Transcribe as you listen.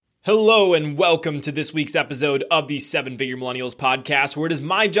Hello and welcome to this week's episode of the Seven Figure Millennials podcast, where it is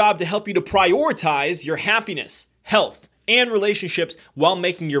my job to help you to prioritize your happiness, health, and relationships while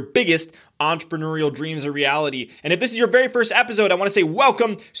making your biggest entrepreneurial dreams a reality. And if this is your very first episode, I want to say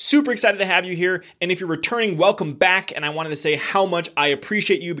welcome. Super excited to have you here. And if you're returning, welcome back. And I wanted to say how much I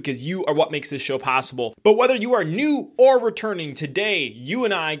appreciate you because you are what makes this show possible. But whether you are new or returning, today you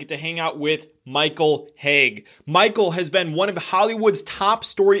and I get to hang out with Michael Hauge. Michael has been one of Hollywood's top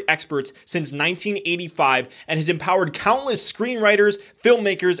story experts since 1985 and has empowered countless screenwriters,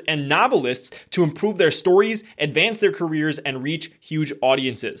 filmmakers, and novelists to improve their stories, advance their careers, and reach huge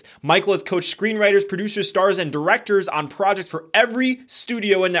audiences. Michael has coached screenwriters, producers, stars, and directors on projects for every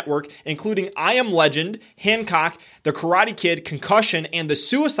studio and network, including I Am Legend, Hancock, The Karate Kid, Concussion, and The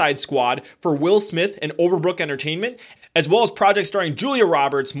Suicide Squad for Will Smith and Overbrook Entertainment, as well as projects starring Julia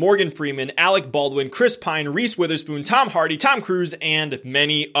Roberts, Morgan Freeman, Alec Baldwin, Chris Pine, Reese Witherspoon, Tom Hardy, Tom Cruise, and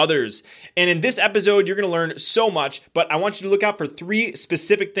many others. And in this episode, you're going to learn so much, but I want you to look out for three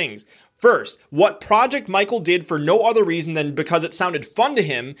specific things. First, what project Michael did for no other reason than because it sounded fun to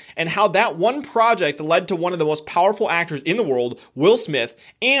him, and how that one project led to one of the most powerful actors in the world, Will Smith,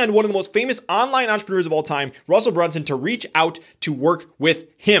 and one of the most famous online entrepreneurs of all time, Russell Brunson, to reach out to work with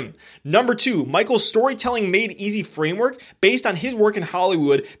him. Number two, Michael's storytelling made easy framework based on his work in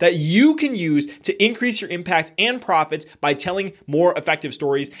Hollywood that you can use to increase your impact and profits by telling more effective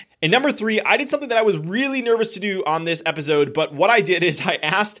stories. And number three, I did something that I was really nervous to do on this episode, but what I did is I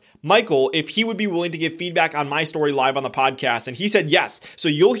asked Michael if he would be willing to give feedback on my story live on the podcast, and he said yes. So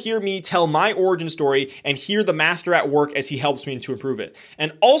you'll hear me tell my origin story and hear the master at work as he helps me to improve it.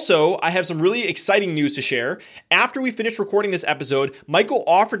 And also, I have some really exciting news to share. After we finished recording this episode, Michael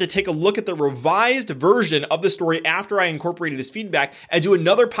offered to take a look at the revised version of the story after I incorporated his feedback and do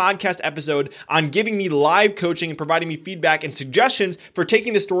another podcast episode on giving me live coaching and providing me feedback and suggestions for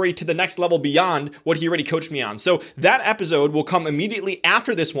taking the story to the next level beyond what he already coached me on. So that episode will come immediately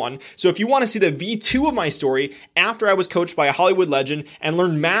after this one. So if you want to see the V2 of my story after I was coached by a Hollywood legend and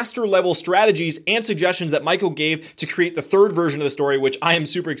learn master level strategies and suggestions that Michael gave to create the third version of the story, which I am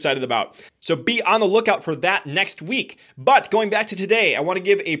super excited about. So be on the lookout for that next week. But going back to today, I want to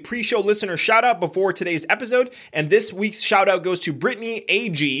give a pre-show listener shout out before today's episode. And this week's shout out goes to Brittany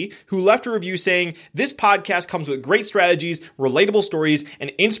AG, who left a review saying, "This podcast comes with great strategies, relatable stories,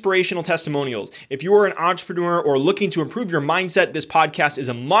 and inspirational testimonials. If you are an entrepreneur or looking to improve your mindset, this podcast is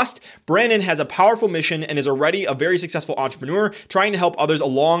a must. Brandon has a powerful mission and is already a very successful entrepreneur trying to help others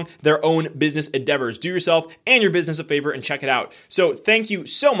along their own business endeavors. Do yourself and your business a favor and check it out." So thank you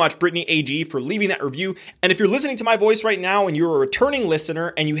so much, Brittany AG, for leaving that review. And if you're listening to my voice right now and you're a returning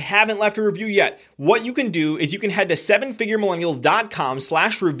listener and you haven't left a review yet, what you can do is you can head to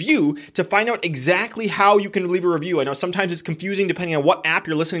sevenfiguremillennials.com/review to find out exactly how you can leave a review. I know sometimes it's confusing depending on what app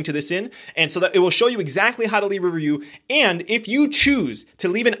you're listening to this in, and so that it will show you exactly how to leave a review. And if you choose to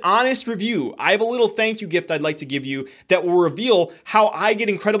leave an honest review, I have a little thank you gift I'd like to give you that will reveal how I get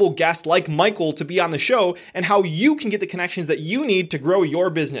incredible guests like Michael to be on the show and how you can get the connections that you need to grow your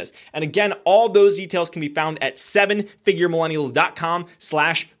business. And again, all those details can be found at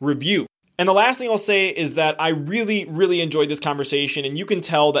sevenfiguremillennials.com/review. And the last thing I'll say is that I really, really enjoyed this conversation, and you can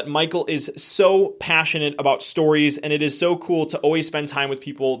tell that Michael is so passionate about stories, and it is so cool to always spend time with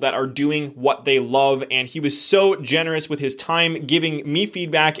people that are doing what they love, and he was so generous with his time, giving me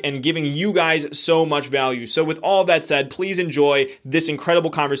feedback and giving you guys so much value. So with all that said, please enjoy this incredible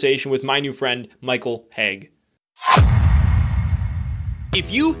conversation with my new friend, Michael Hauge.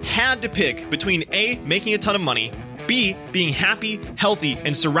 If you had to pick between A, making a ton of money, B, being happy, healthy,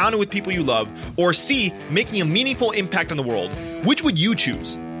 and surrounded with people you love, or C, making a meaningful impact on the world, which would you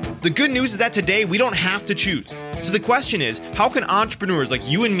choose? The good news is that today we don't have to choose. So the question is, how can entrepreneurs like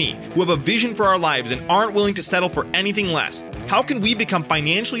you and me, who have a vision for our lives and aren't willing to settle for anything less, how can we become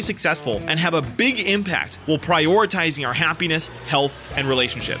financially successful and have a big impact while prioritizing our happiness, health, and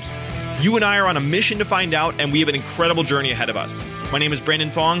relationships? You and I are on a mission to find out, and we have an incredible journey ahead of us. My name is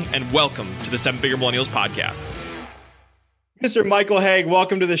Brandon Fong, and welcome to the Seven Figure Millennials podcast. Mr. Michael Hauge,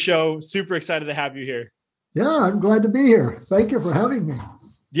 welcome to the show. Super excited to have you here. Yeah, I'm glad to be here. Thank you for having me.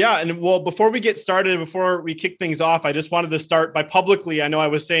 Yeah. And well, before we get started, before we kick things off, I just wanted to start by publicly, I know I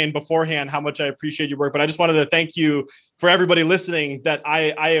was saying beforehand how much I appreciate your work, but I just wanted to thank you for everybody listening that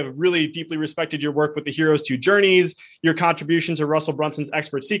I have really deeply respected your work with the Hero's Two Journeys, your contribution to Russell Brunson's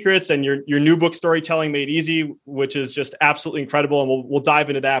Expert Secrets, and your new book, Storytelling Made Easy, which is just absolutely incredible. And we'll dive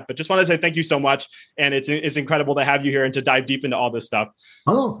into that. But just want to say thank you so much. And it's incredible to have you here and to dive deep into all this stuff.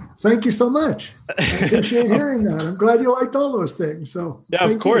 Oh, thank you so much. I appreciate hearing that. I'm glad you liked all those things. So yeah,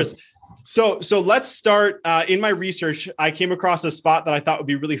 of course. So let's start. In my research, I came across a spot that I thought would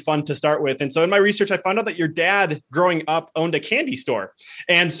be really fun to start with. And so in my research, I found out that your dad, growing up, owned a candy store.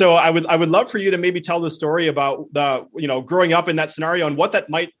 And so I would love for you to maybe tell the story about growing up in that scenario and what that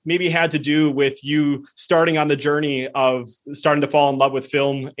might maybe had to do with you starting on the journey of starting to fall in love with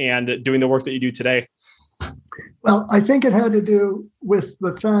film and doing the work that you do today. Well, I think it had to do with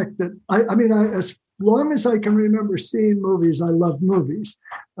the fact that as long as I can remember seeing movies, I love movies,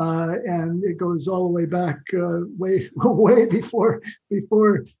 and it goes all the way back way before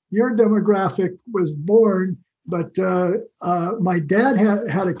your demographic was born. But my dad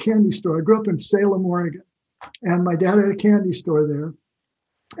had a candy store. I grew up in Salem, Oregon, and my dad had a candy store there,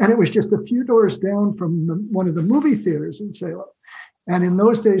 and it was just a few doors down from one of the movie theaters in Salem. And in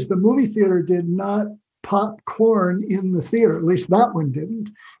those days, the movie theater did not popcorn in the theater. At least that one didn't.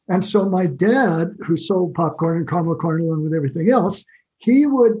 And so my dad, who sold popcorn and caramel corn along with everything else, he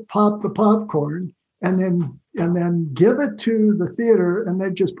would pop the popcorn and then give it to the theater, and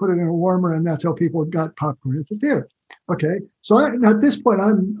they'd just put it in a warmer, and that's how people got popcorn at the theater. Okay, so at this point,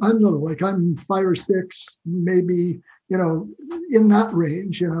 I'm little, like I'm 5 or 6, maybe, in that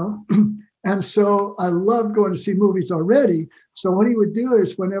range, And so I loved going to see movies already. So what he would do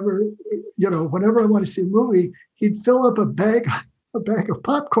is whenever I want to see a movie, he'd fill up a bag of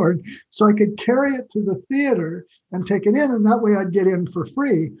popcorn so I could carry it to the theater and take it in. And that way I'd get in for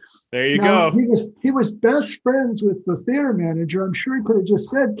free. There you go. He was best friends with the theater manager. I'm sure he could have just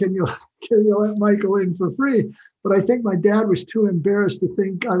said, can you let Michael in for free? But I think my dad was too embarrassed to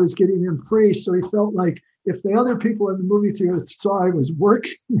think I was getting in free. So he felt like if the other people in the movie theater saw I was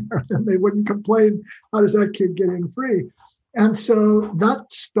working there, then they wouldn't complain. How does that kid get in free? And so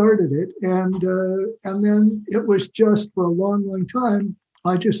that started it. And then it was just for a long, long time.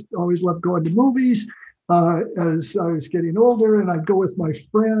 I just always loved going to movies as I was getting older, and I'd go with my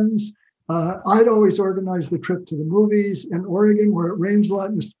friends. I'd always organize the trip to the movies in Oregon, where it rains a lot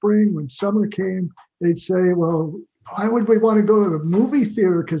in the spring. When summer came, they'd say, well, why would we want to go to the movie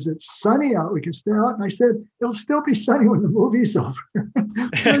theater? Because it's sunny out. We can stay out. And I said, it'll still be sunny when the movie's over.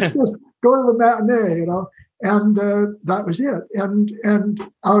 Let's just go to the matinee, And that was it. And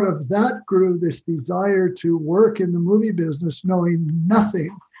out of that grew this desire to work in the movie business, knowing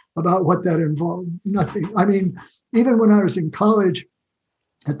nothing about what that involved. Nothing. I mean, even when I was in college,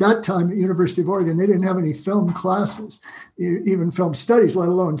 at that time at University of Oregon, they didn't have any film classes, even film studies, let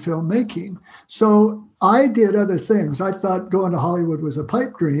alone filmmaking. So I did other things. I thought going to Hollywood was a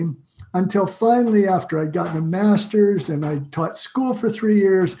pipe dream until finally, after I'd gotten a master's and I taught school for 3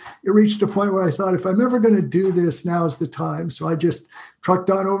 years, it reached a point where I thought, if I'm ever going to do this, now's the time. So I just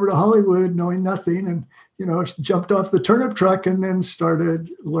trucked on over to Hollywood knowing nothing and, jumped off the turnip truck and then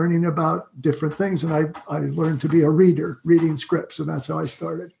started learning about different things. And I learned to be a reader, reading scripts. And that's how I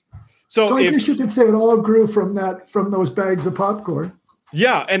started. So I guess you could say it all grew from those bags of popcorn.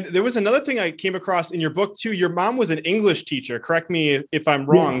 Yeah. And there was another thing I came across in your book too. Your mom was an English teacher. Correct me if I'm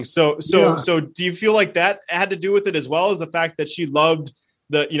wrong. Yeah. So do you feel like that had to do with it as well as the fact that she loved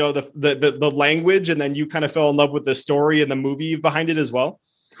the language, and then you kind of fell in love with the story and the movie behind it as well?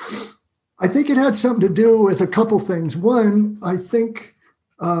 I think it had something to do with a couple things. One, I think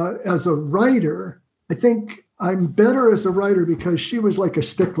as a writer, I think I'm better as a writer because she was like a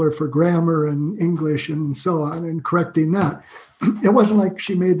stickler for grammar and English and so on, and correcting that. It wasn't like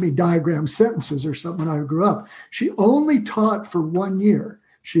she made me diagram sentences or something when I grew up. She only taught for 1 year.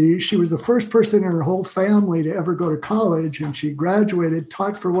 She was the first person in her whole family to ever go to college, and she graduated,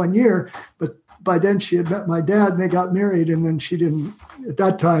 taught for 1 year, but by then she had met my dad and they got married, and then she didn't, at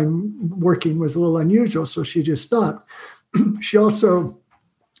that time, working was a little unusual, so she just stopped. She also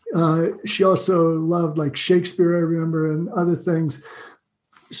loved like Shakespeare, I remember, and other things.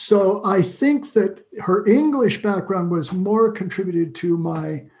 So I think that her English background was more contributed to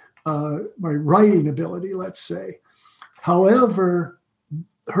my writing ability, let's say. However,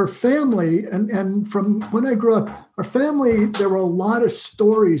 her family, and from when I grew up, our family, there were a lot of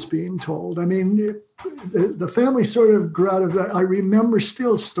stories being told. I mean, the family sort of grew out of that. I remember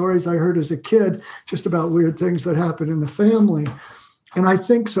still stories I heard as a kid just about weird things that happened in the family. And I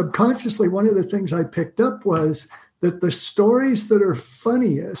think subconsciously, one of the things I picked up was that the stories that are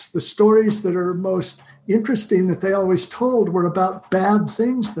funniest, the stories that are most interesting that they always told were about bad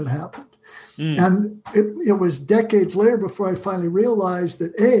things that happened. And it was decades later before I finally realized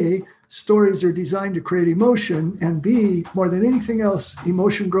that A, stories are designed to create emotion, and B, more than anything else,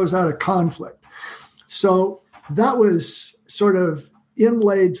 emotion grows out of conflict. So that was sort of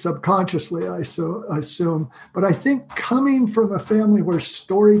inlaid subconsciously, I assume. But I think coming from a family where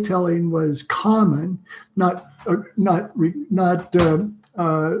storytelling was common, not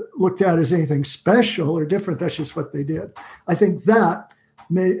looked at as anything special or different. That's just what they did. I think that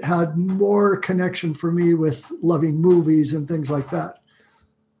had more connection for me with loving movies and things like that.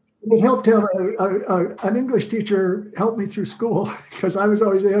 It helped to have an English teacher help me through school because I was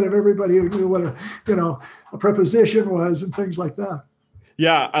always ahead of everybody who knew what a preposition was and things like that.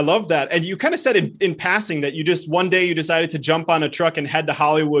 Yeah, I love that. And you kind of said in passing that you just one day you decided to jump on a truck and head to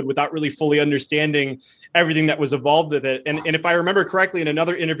Hollywood without really fully understanding everything that was involved with it. And if I remember correctly, in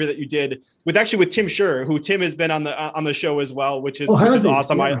another interview that you did with Tim Scherr, who Tim has been on the show as well, which is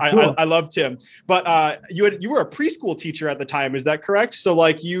awesome. Yeah, cool. I love Tim. But you were a preschool teacher at the time. Is that correct? So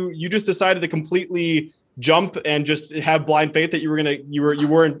like you just decided to completely jump and just have blind faith that you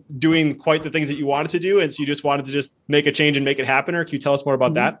weren't doing quite the things that you wanted to do, and so you just wanted to just make a change and make it happen? Or can you tell us more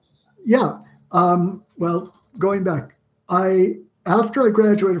about that? Yeah. Well, going back, after I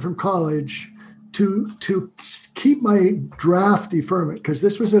graduated from college, to keep my draft deferment, because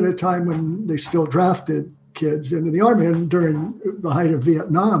this was at a time when they still drafted kids into the Army, and during the height of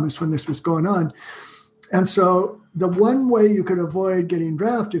Vietnam is when this was going on. And so the one way you could avoid getting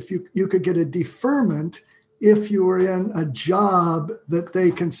drafted, if you could get a deferment if you were in a job that they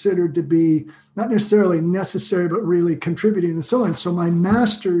considered to be not necessarily necessary, but really contributing and so on. So my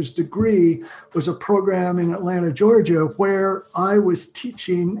master's degree was a program in Atlanta, Georgia, where I was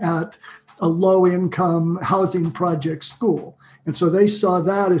teaching at a low-income housing project school. And so they saw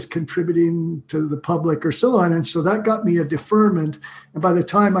that as contributing to the public or so on. And so that got me a deferment. And by the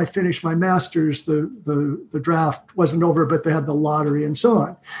time I finished my master's, the draft wasn't over, but they had the lottery and so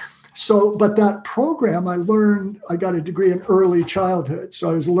on. So, but that program I got a degree in early childhood. So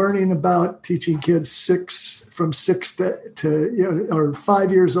I was learning about teaching kids from 6 to or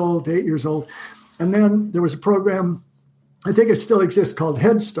 5 years old to 8 years old. And then there was a program, I think it still exists, called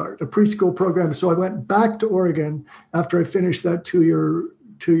Head Start, a preschool program. So I went back to Oregon after I finished that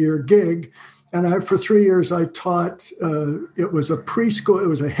two-year gig. And for 3 years, I taught, it was a preschool, it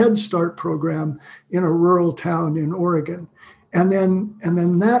was a Head Start program in a rural town in Oregon. And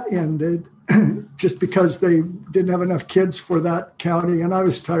then that ended just because they didn't have enough kids for that county. And I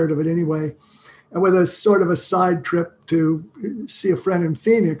was tired of it anyway. And with a sort of a side trip to see a friend in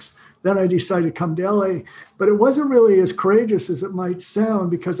Phoenix, then I decided to come to LA. But it wasn't really as courageous as it might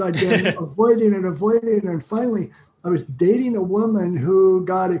sound because I'd been avoiding. And finally, I was dating a woman who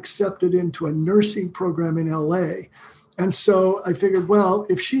got accepted into a nursing program in LA. And so I figured, well,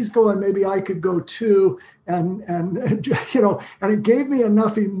 if she's going, maybe I could go too. And it gave me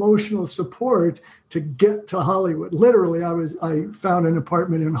enough emotional support to get to Hollywood. Literally, I found an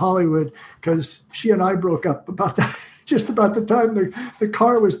apartment in Hollywood because she and I broke up about that. Just about the time the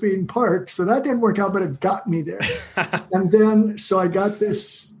car was being parked. So that didn't work out, but it got me there. And then, so I got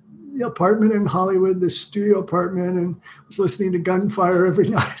this apartment in Hollywood, this studio apartment, and was listening to gunfire every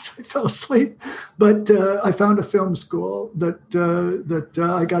night. So I fell asleep. But I found a film school that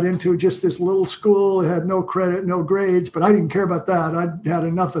I got into, just this little school. It had no credit, no grades, but I didn't care about that. I'd had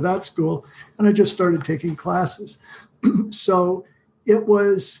enough of that school. And I just started taking classes. So it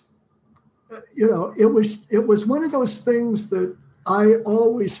was... it was one of those things that I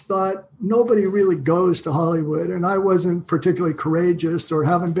always thought nobody really goes to Hollywood, and I wasn't particularly courageous or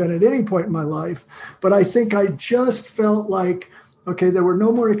haven't been at any point in my life. But I think I just felt like, okay, there were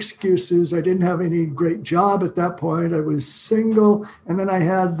no more excuses. I didn't have any great job at that point. I was single, and then I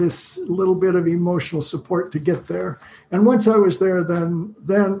had this little bit of emotional support to get there. And once I was there,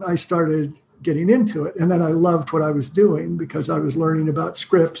 then I started getting into it. And then I loved what I was doing because I was learning about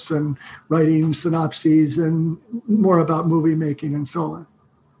scripts and writing synopses and more about movie making and so on.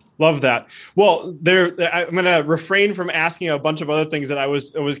 Love that. Well, I'm going to refrain from asking a bunch of other things that I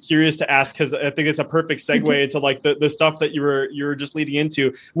was curious to ask, because I think it's a perfect segue into like the stuff that you were just leading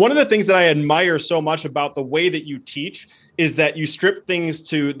into. One of the things that I admire so much about the way that you teach is that you strip things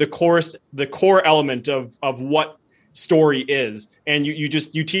to the core element of what story is, and you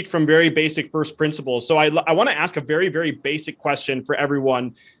teach from very basic first principles. So I want to ask a very, very basic question for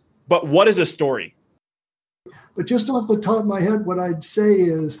everyone, but what is a story? But just off the top of my head, what I'd say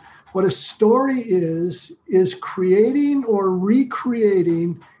is what a story is creating or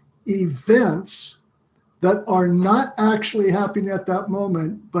recreating events that are not actually happening at that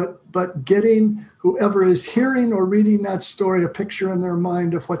moment, but getting whoever is hearing or reading that story a picture in their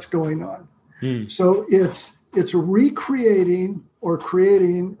mind of what's going on. So it's recreating or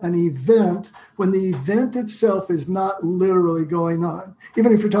creating an event when the event itself is not literally going on.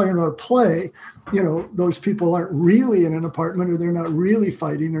 Even if you're talking about a play, those people aren't really in an apartment or they're not really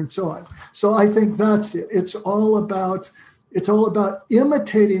fighting and so on. So I think that's it. It's all about it's all about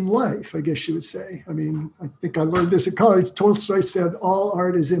imitating life, I guess you would say. I mean, I think I learned this at college. Tolstoy said, all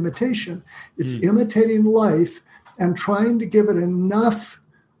art is imitation. It's imitating life and trying to give it enough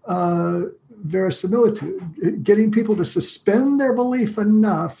verisimilitude, getting people to suspend their belief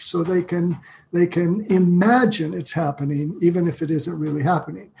enough so they can imagine it's happening, even if it isn't really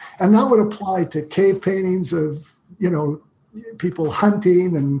happening. And that would apply to cave paintings of, people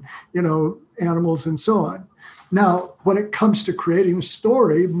hunting and, animals and so on. Now, when it comes to creating a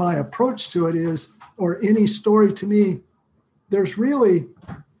story, my approach to it is, or any story to me, there's really,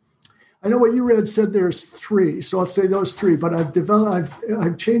 I know what you read said there's 3, so I'll say those 3, but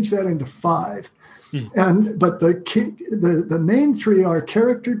I've changed that into 5. But the main 3 are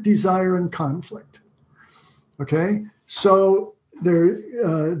character, desire, and conflict. Okay, so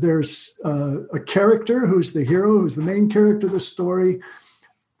there's a character who's the hero, who's the main character of the story.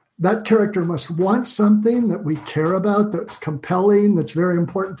 That character must want something that we care about, that's compelling, that's very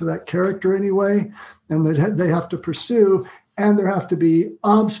important to that character anyway, and that they have to pursue. And there have to be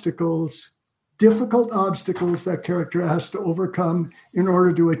obstacles, difficult obstacles that character has to overcome in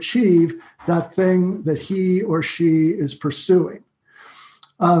order to achieve that thing that he or she is pursuing.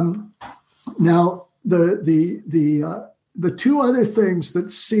 Now, the 2 other things that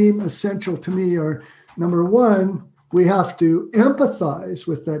seem essential to me are, number 1, we have to empathize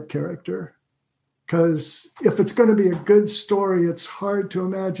with that character, because if it's going to be a good story, it's hard to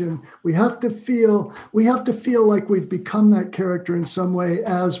imagine. We have to feel like we've become that character in some way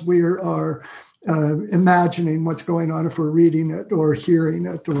as we are imagining what's going on, if we're reading it or hearing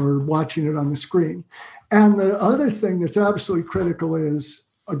it or watching it on the screen. And the other thing that's absolutely critical is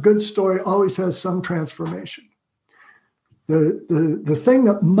a good story always has some transformation. The thing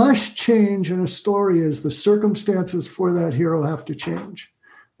that must change in a story is the circumstances for that hero have to change.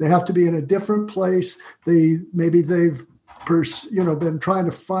 They have to be in a different place. Maybe they've been trying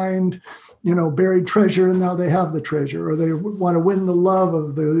to find buried treasure, and now they have the treasure, or they want to win the love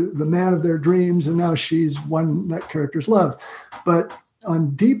of the man of their dreams, and now she's won that character's love. But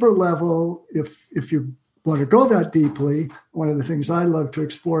on deeper level, if you want to go that deeply, one of the things I love to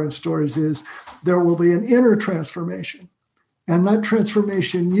explore in stories is there will be an inner transformation. And that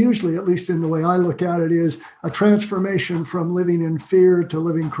transformation, usually, at least in the way I look at it, is a transformation from living in fear to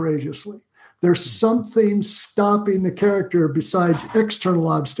living courageously. There's something stopping the character besides external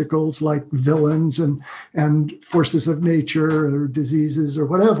obstacles like villains and forces of nature or diseases or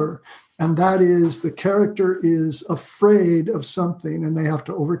whatever. And that is, the character is afraid of something, and they have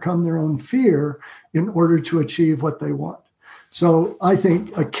to overcome their own fear in order to achieve what they want. So I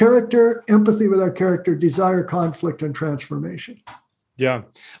think a character, empathy with that character, desire, conflict, and transformation. Yeah,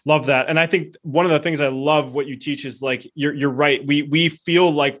 love that. And I think one of the things I love what you teach is, like, you're right. We feel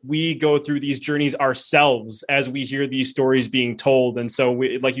like we go through these journeys ourselves as we hear these stories being told. And so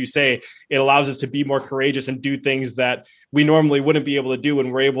like you say, it allows us to be more courageous and do things that we normally wouldn't be able to do.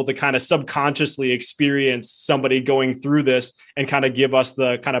 And we're able to kind of subconsciously experience somebody going through this and kind of give us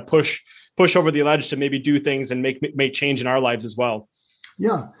the kind of push over the ledge to maybe do things and make change in our lives as well.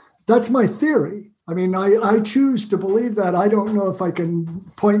 Yeah, that's my theory. I mean, I choose to believe that. I don't know if I can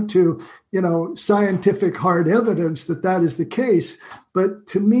point to, scientific hard evidence that is the case. But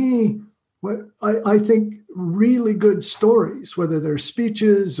to me, I think really good stories, whether they're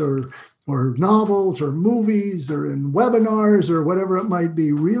speeches or novels or movies or in webinars or whatever it might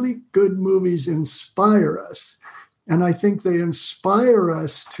be, really good movies inspire us. And I think they inspire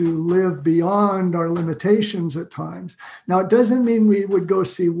us to live beyond our limitations at times. Now, it doesn't mean we would go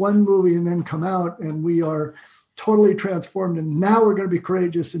see one movie and then come out and we are totally transformed and now we're going to be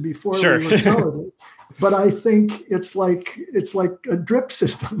courageous, and before Sure. we were cowardly. But I think it's like a drip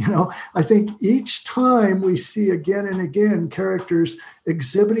system. I think each time we see again and again characters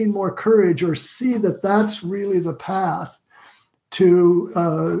exhibiting more courage, or see that that's really the path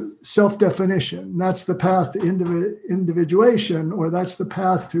to self-definition. That's the path to individuation, or that's the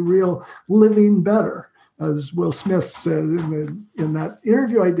path to real living better. As Will Smith said in that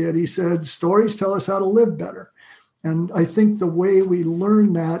interview I did, he said, stories tell us how to live better. And I think the way we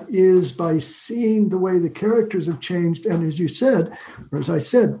learn that is by seeing the way the characters have changed. And as you said, or as I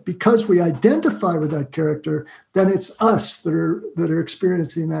said, because we identify with that character, then it's us that are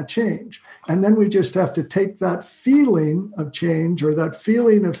experiencing that change. And then we just have to take that feeling of change or that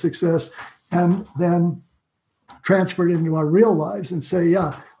feeling of success and then transfer it into our real lives and say,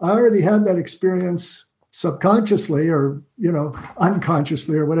 yeah, I already had that experience subconsciously or,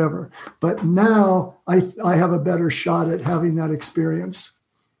 unconsciously or whatever. But now I have a better shot at having that experience,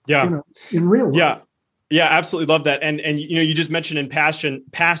 in real life. Yeah. Yeah, absolutely love that. And you just mentioned in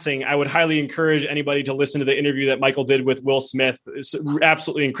passing, I would highly encourage anybody to listen to the interview that Michael did with Will Smith. It's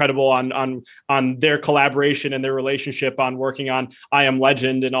absolutely incredible on their collaboration and their relationship on working on I Am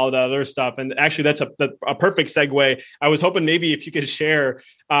Legend and all that other stuff. And actually, that's a perfect segue. I was hoping maybe if you could share.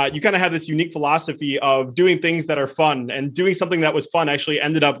 You kind of have this unique philosophy of doing things that are fun, and doing something that was fun actually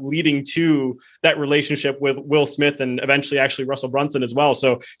ended up leading to that relationship with Will Smith and eventually actually Russell Brunson as well.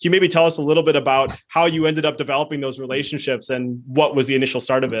 So can you maybe tell us a little bit about how you ended up developing those relationships and what was the initial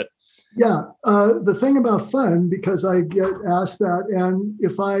start of it? Yeah, the thing about fun, because I get asked that, and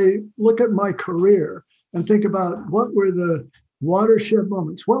if I look at my career and think about what were the watershed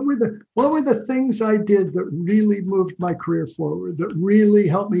moments, what were the things I did that really moved my career forward, that really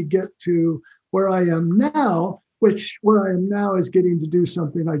helped me get to where I am now, which where I am now is getting to do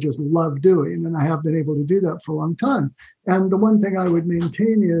something I just love doing, and I have been able to do that for a long time. And the one thing I would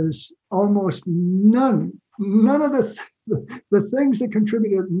maintain is almost none of the things that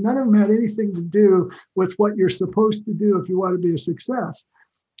contributed, none of them had anything to do with what you're supposed to do if you want to be a success.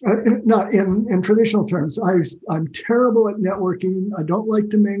 Not in traditional terms. I'm terrible at networking. I don't like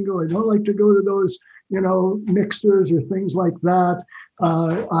to mingle. I don't like to go to those, mixers or things like that.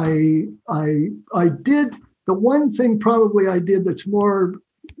 I did the one thing probably I did that's more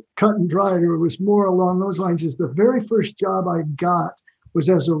cut and dried, or was more along those lines, is the very first job I got was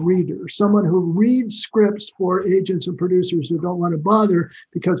as a reader, someone who reads scripts for agents and producers who don't want to bother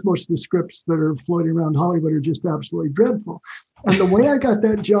because most of the scripts that are floating around Hollywood are just absolutely dreadful. And the way I got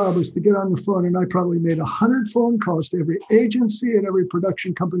that job was to get on the phone, and I probably made 100 phone calls to every agency and every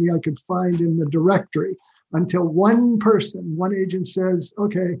production company I could find in the directory, until one agent says,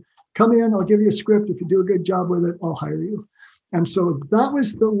 okay, come in, I'll give you a script. If you do a good job with it, I'll hire you. And so that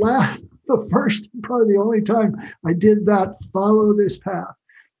was the first, probably the only time I did that, follow this path.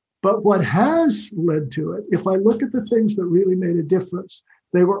 But what has led to it, if I look at the things that really made a difference,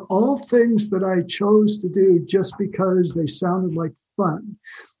 they were all things that I chose to do just because they sounded like fun.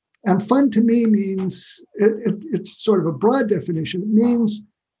 And fun to me means, it's sort of a broad definition. It means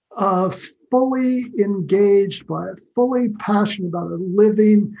fully engaged by it, fully passionate about it,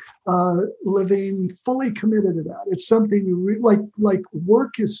 living fully committed to that. It's something you like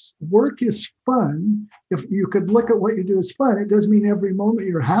work is fun. If you could look at what you do as fun, it doesn't mean every moment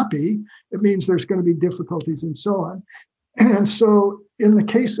you're happy. It means there's going to be difficulties and so on. And so in the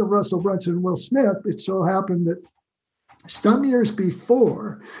case of Russell Brunson and Will Smith, it so happened that some years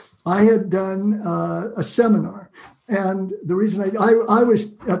before, I had done a seminar. And the reason I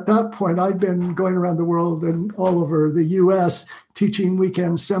was, at that point, I'd been going around the world and all over the US teaching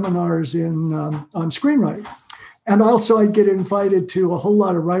weekend seminars on screenwriting. And also I'd get invited to a whole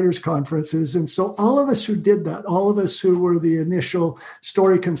lot of writers' conferences. And so all of us who did that, all of us who were the initial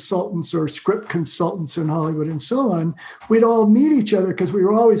story consultants or script consultants in Hollywood and so on, we'd all meet each other because we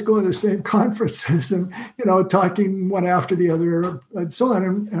were always going to the same conferences and, talking one after the other and so on.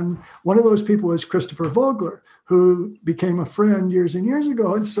 And one of those people was Christopher Vogler, who became a friend years and years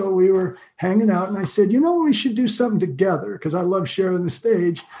ago. And so we were hanging out and I said, we should do something together because I love sharing the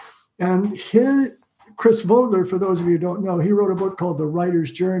stage. And Chris Vogler, for those of you who don't know, he wrote a book called The Writer's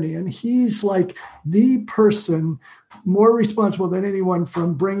Journey. And he's like the person more responsible than anyone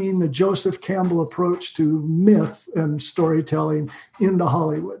from bringing the Joseph Campbell approach to myth and storytelling into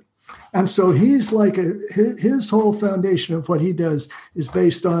Hollywood. And so he's like his whole foundation of what he does is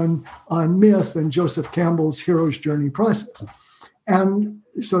based on myth and Joseph Campbell's hero's journey process. And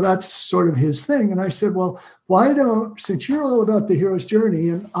so that's sort of his thing. And I said, well, since you're all about the hero's journey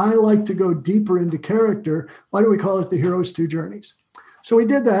and I like to go deeper into character, why don't we call it the Hero's Two Journeys? So we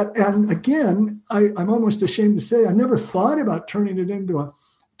did that. And again, I'm almost ashamed to say I never thought about turning it into a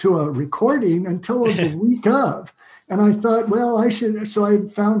recording until the week of. And I thought, well, I should. So I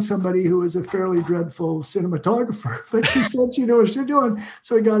found somebody who was a fairly dreadful cinematographer, but she said she knew what she was doing.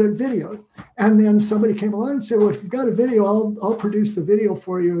 So we got it videoed. And then somebody came along and said, well, if you've got a video, I'll produce the video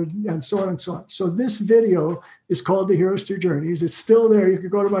for you, and so on and so on. So this video is called The Hero's Two Journeys. It's still there. You can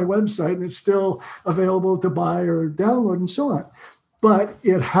go to my website and it's still available to buy or download and so on. But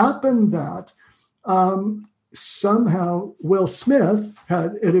it happened that somehow Will Smith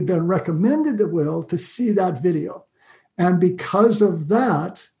it had been recommended to Will to see that video. And because of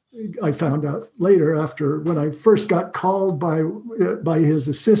that, I found out later when I first got called by his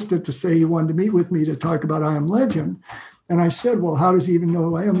assistant to say he wanted to meet with me to talk about I Am Legend. And I said, well, how does he even know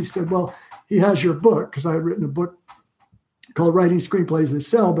who I am? He said, well, he has your book, because I had written a book called Writing Screenplays That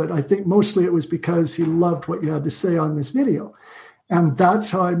Sell. But I think mostly it was because he loved what you had to say on this video. And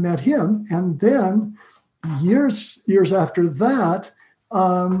that's how I met him. And then years after that,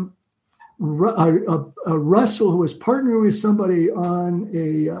 Russell, who was partnering with somebody on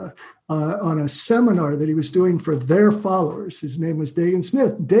a seminar that he was doing for their followers. His name was Dagan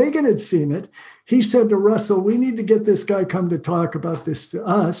Smith. Dagan had seen it. He said to Russell, "We need to get this guy come to talk about this to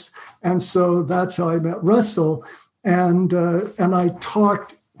us." And so that's how I met Russell. And I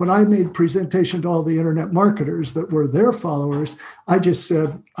talked, when I made presentation to all the internet marketers that were their followers, I just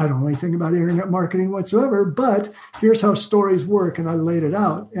said, I don't know anything about internet marketing whatsoever, but here's how stories work. And I laid it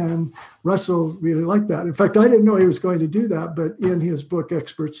out. And Russell really liked that. In fact, I didn't know he was going to do that, but in his book,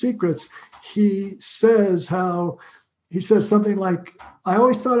 Expert Secrets, he says something like, I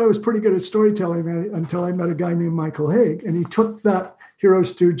always thought I was pretty good at storytelling until I met a guy named Michael Haig. And he took that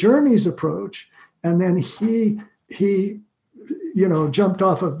Hero's Two Journeys approach. And then he jumped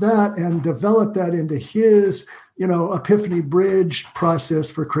off of that and developed that into his, Epiphany Bridge process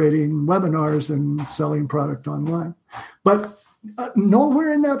for creating webinars and selling product online. But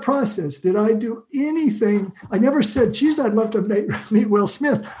nowhere in that process did I do anything. I never said, geez, I'd love to meet Will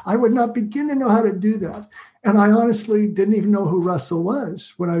Smith. I would not begin to know how to do that. And I honestly didn't even know who Russell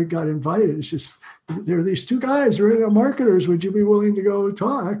was when I got invited. It's just, there are these two guys who are marketers. Would you be willing to go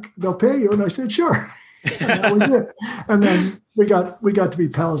talk? They'll pay you. And I said, sure. And that was it. And then we got to be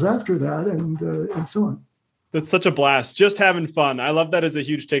pals after that, and so on. That's such a blast. Just having fun. I love that as a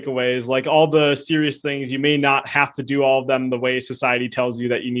huge takeaway, is like all the serious things, you may not have to do all of them the way society tells you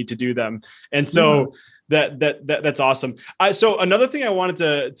that you need to do them. And so that's awesome. So another thing I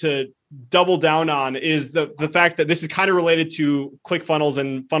wanted to double down on is the fact that this is kind of related to ClickFunnels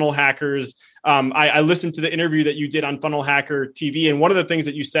and funnel hackers. I listened to the interview that you did on Funnel Hacker TV. And one of the things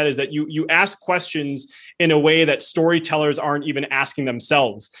that you said is that you ask questions in a way that storytellers aren't even asking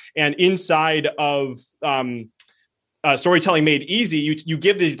themselves. And inside of Storytelling Made Easy, you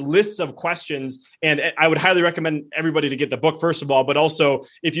give these lists of questions. And I would highly recommend everybody to get the book, first of all, but also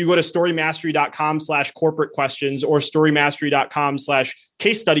if you go to storymastery.com/corporate questions or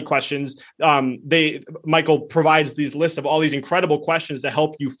storymastery.com/case study questions, Michael provides these lists of all these incredible questions to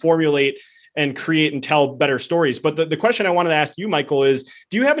help you formulate and create and tell better stories. But the question I wanted to ask you, Michael, is,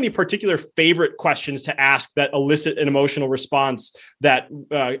 do you have any particular favorite questions to ask that elicit an emotional response that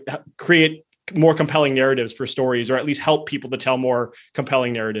create more compelling narratives for stories, or at least help people to tell more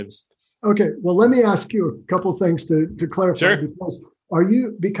compelling narratives? Okay. Well, let me ask you a couple things to clarify. Sure.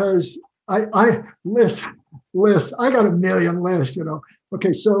 Because I lists, I got a million lists,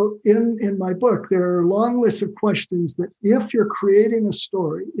 Okay, so in my book, there are long lists of questions that if you're creating a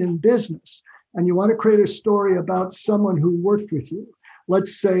story in business and you want to create a story about someone who worked with you,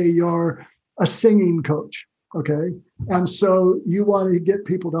 let's say you're a singing coach, okay? And so you want to get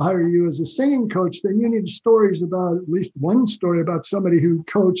people to hire you as a singing coach, then you need stories about, at least one story about somebody who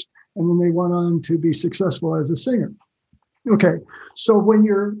coached and then they went on to be successful as a singer. Okay, so when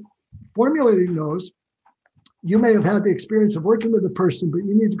you're formulating those, you may have had the experience of working with a person, but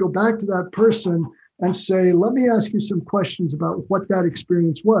you need to go back to that person and say, let me ask you some questions about what that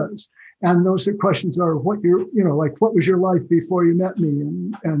experience was. And those questions are what what was your life before you met me?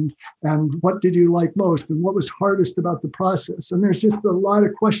 And what did you like most? And what was hardest about the process? And there's just a lot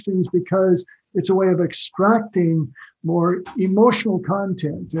of questions because it's a way of extracting more emotional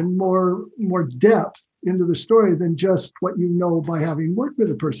content and more depth into the story than just what you know by having worked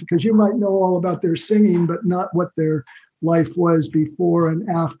with a person, because you might know all about their singing, but not what their life was before and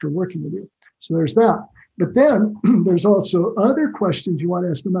after working with you. So there's that. But then there's also other questions you want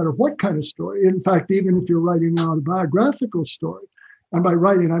to ask no matter what kind of story. In fact, even if you're writing an autobiographical story, and by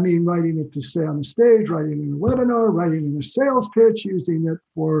writing, I mean writing it to say on the stage, writing in a webinar, writing in a sales pitch, using it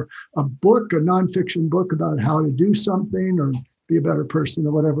for a book, a nonfiction book about how to do something or be a better person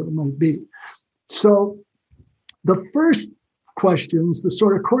or whatever it might be. So the first questions, the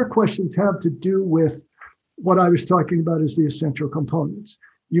sort of core questions, have to do with what I was talking about as the essential components.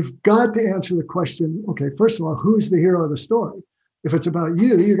 You've got to answer the question, okay, first of all, who's the hero of the story? If it's about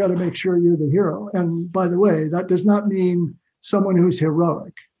you, you got to make sure you're the hero. And by the way, that does not mean someone who's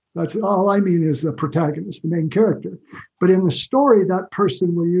heroic. That's all I mean is the protagonist, the main character. But in the story, that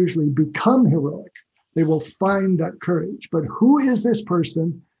person will usually become heroic. They will find that courage. But who is this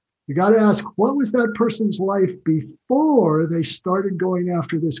person? You got to ask, what was that person's life before they started going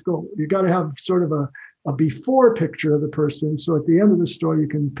after this goal? You got to have sort of a before picture of the person. So at the end of the story, you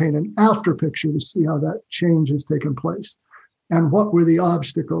can paint an after picture to see how that change has taken place and what were the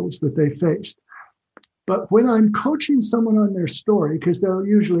obstacles that they faced. But when I'm coaching someone on their story, because they'll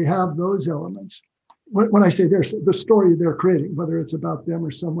usually have those elements, when I say the story they're creating, whether it's about them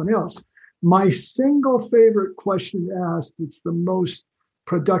or someone else, my single favorite question to ask that's the most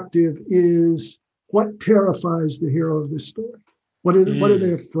productive is, what terrifies the hero of this story? What are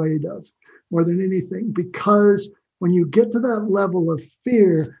they afraid of? more than anything, because when you get to that level of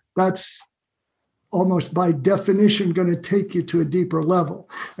fear, that's almost by definition going to take you to a deeper level.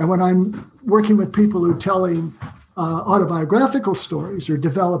 And when I'm working with people who are telling autobiographical stories or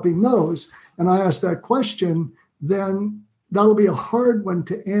developing those, and I ask that question, then that'll be a hard one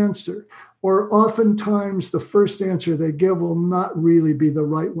to answer. Or oftentimes the first answer they give will not really be the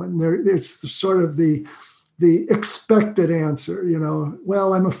right one. It's sort of the expected answer,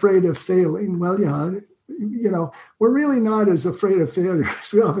 well, I'm afraid of failing. Well, yeah, we're really not as afraid of failure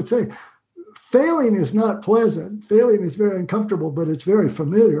as we often say. Failing is not pleasant. Failing is very uncomfortable, but it's very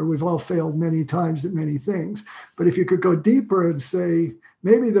familiar. We've all failed many times at many things. But if you could go deeper and say,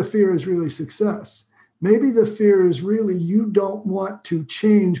 maybe the fear is really success. Maybe the fear is really you don't want to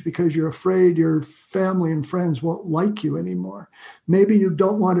change because you're afraid your family and friends won't like you anymore. Maybe you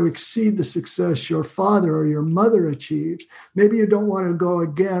don't want to exceed the success your father or your mother achieved. Maybe you don't want to go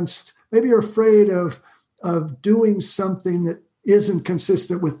against, maybe you're afraid of doing something that isn't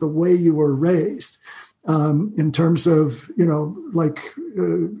consistent with the way you were raised, in terms of, like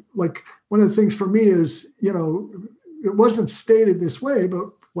one of the things for me is, it wasn't stated this way,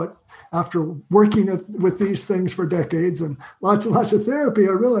 but after working with these things for decades and lots of therapy,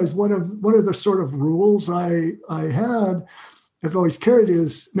 I realized one of the sort of rules I've always carried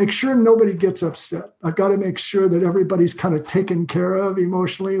is make sure nobody gets upset. I've got to make sure that everybody's kind of taken care of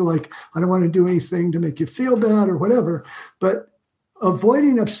emotionally. Like, I don't want to do anything to make you feel bad or whatever, but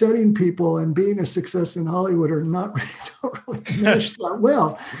avoiding upsetting people and being a success in Hollywood are don't really mesh that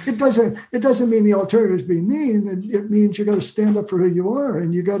well. It doesn't mean the alternative is being mean. It means you got to stand up for who you are,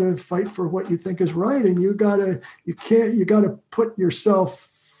 and you got to fight for what you think is right. And you got to put yourself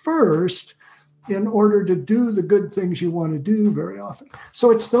first in order to do the good things you want to do very often. So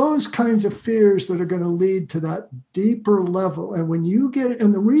it's those kinds of fears that are going to lead to that deeper level. And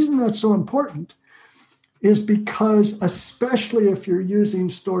and the reason that's so important is because, especially if you're using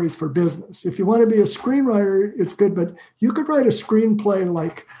stories for business, if you want to be a screenwriter, it's good, but you could write a screenplay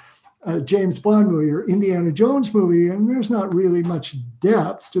like a James Bond movie or Indiana Jones movie, and there's not really much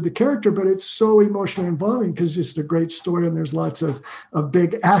depth to the character, but it's so emotionally involving because it's just a great story and there's lots of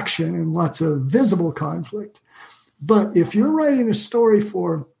big action and lots of visible conflict. But if you're writing a story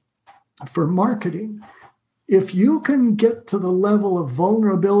for marketing, if you can get to the level of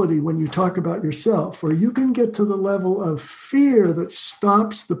vulnerability when you talk about yourself, or you can get to the level of fear that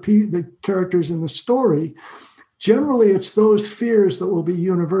stops the characters in the story, generally it's those fears that will be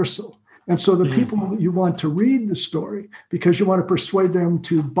universal. And so the people that you want to read the story because you want to persuade them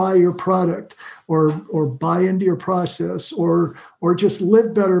to buy your product or buy into your process or just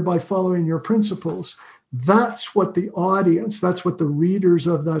live better by following your principles, that's what the audience, that's what the readers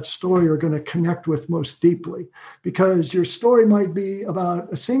of that story are going to connect with most deeply. Because your story might be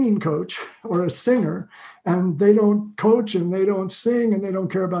about a singing coach or a singer, and they don't coach and they don't sing and they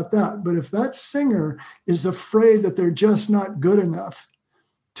don't care about that. But if that singer is afraid that they're just not good enough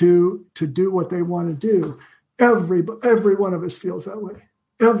to do what they want to do, every one of us feels that way.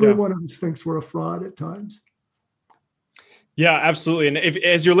 Every one of us thinks we're a fraud at times. Yeah, absolutely. And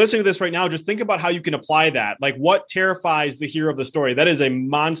as you're listening to this right now, just think about how you can apply that. Like, what terrifies the hero of the story? That is a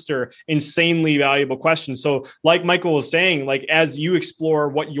monster, insanely valuable question. So like Michael was saying, like, as you explore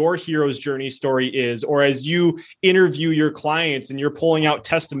what your hero's journey story is, or as you interview your clients and you're pulling out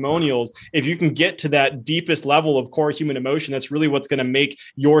testimonials, if you can get to that deepest level of core human emotion, that's really what's going to make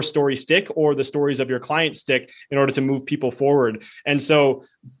your story stick, or the stories of your clients stick, in order to move people forward. And so,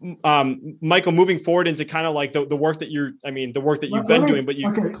 Michael, moving forward into kind of like the work that the work that you've been doing, but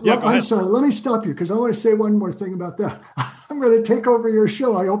I'm sorry. Let me stop you because I want to say one more thing about that. I'm going to take over your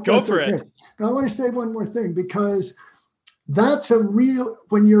show. I hope that's okay. It. But I want to say one more thing because that's a real,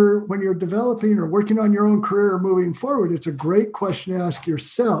 when you're developing or working on your own career or moving forward, it's a great question to ask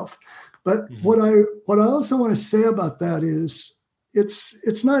yourself. But what I also want to say about that is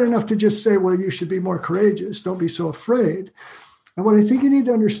it's not enough to just say, well, you should be more courageous. Don't be so afraid. And what I think you need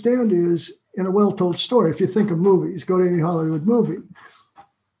to understand is, in a well-told story, if you think of movies, go to any Hollywood movie,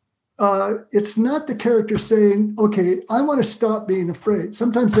 it's not the character saying, okay, I want to stop being afraid.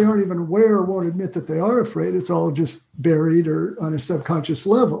 Sometimes they aren't even aware or won't admit that they are afraid. It's all just buried or on a subconscious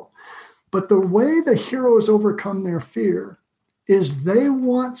level. But the way the heroes overcome their fear is they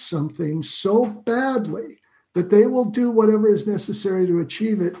want something so badly that they will do whatever is necessary to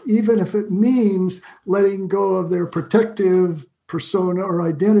achieve it, even if it means letting go of their protective persona or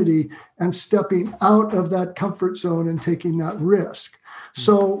identity and stepping out of that comfort zone and taking that risk.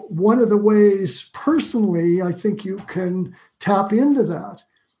 So one of the ways personally, I think you can tap into that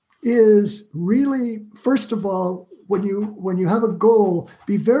is really, first of all, when you have a goal,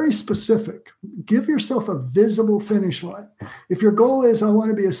 be very specific. Give yourself a visible finish line. If your goal is, I want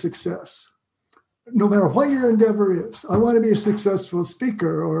to be a success, no matter what your endeavor is, I want to be a successful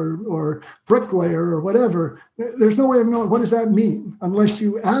speaker or bricklayer or whatever, there's no way of knowing what does that mean unless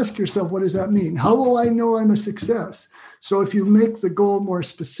you ask yourself, what does that mean? How will I know I'm a success? So if you make the goal more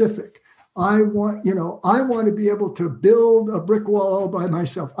specific, I want to be able to build a brick wall all by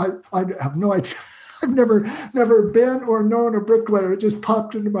myself. I have no idea. I've never been or known a bricklayer. It just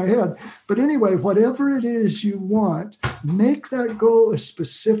popped into my head. But anyway, whatever it is you want, make that goal as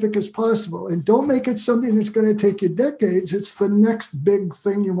specific as possible. And don't make it something that's going to take you decades. It's the next big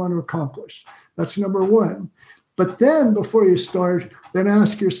thing you want to accomplish. That's number one. But then before you start, then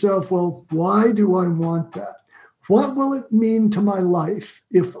ask yourself, well, why do I want that? What will it mean to my life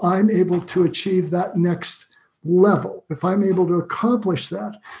if I'm able to achieve that next level, if I'm able to accomplish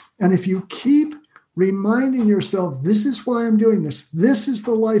that? And if you keep reminding yourself, this is why I'm doing this. This is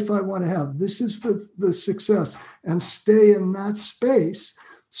the life I want to have. This is the success, and stay in that space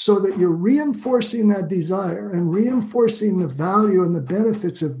so that you're reinforcing that desire and reinforcing the value and the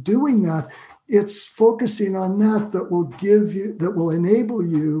benefits of doing that. It's focusing on that will enable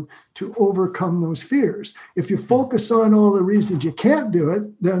you to overcome those fears. If you focus on all the reasons you can't do it,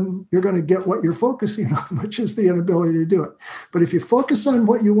 then you're going to get what you're focusing on, which is the inability to do it. But if you focus on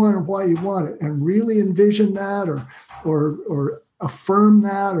what you want and why you want it, and really envision that or affirm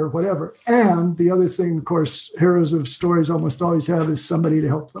that or whatever. And the other thing, of course, heroes of stories almost always have is somebody to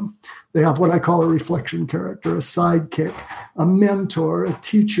help them. They have what I call a reflection character, a sidekick, a mentor, a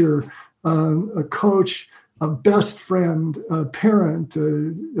teacher, a coach, a best friend, a parent,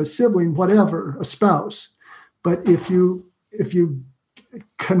 a sibling, whatever, a spouse. But if you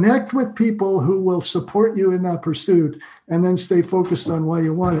connect with people who will support you in that pursuit and then stay focused on why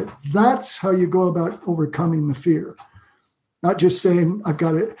you want it, that's how you go about overcoming the fear. Not just saying, I've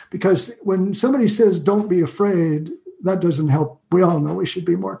got it. Because when somebody says, don't be afraid, that doesn't help. We all know we should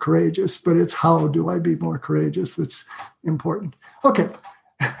be more courageous, but it's how do I be more courageous that's important. Okay.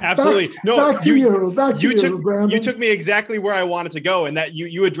 Absolutely. Back to you, Brandon. You took me exactly where I wanted to go, and that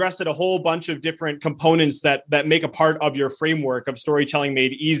you addressed a whole bunch of different components that make a part of your framework of storytelling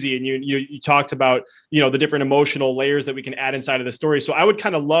made easy. And you talked about, the different emotional layers that we can add inside of the story. So I would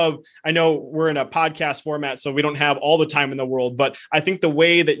kind of love, I know we're in a podcast format, so we don't have all the time in the world, but I think the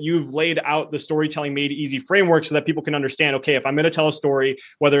way that you've laid out the storytelling made easy framework so that people can understand, okay, if I'm going to tell a story,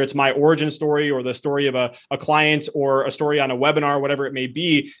 whether it's my origin story or the story of a client or a story on a webinar, whatever it may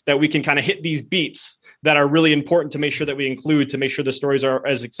be, that we can kind of hit these beats that are really important to make sure that we include to make sure the stories are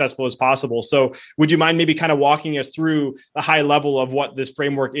as successful as possible. So would you mind maybe kind of walking us through the high level of what this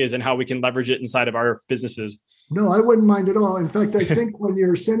framework is and how we can leverage it inside of our businesses? No, I wouldn't mind at all. In fact, I think when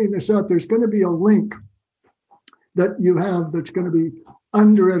you're sending this out, there's going to be a link that you have that's going to be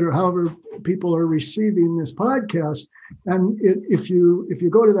under it, or however people are receiving this podcast. And if you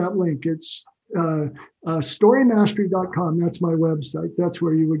go to that link, it's storymastery.com. That's my website. That's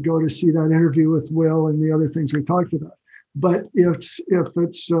where you would go to see that interview with Will and the other things we talked about. But if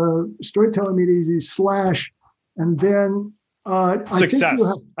it's storytelling made easy / and then success.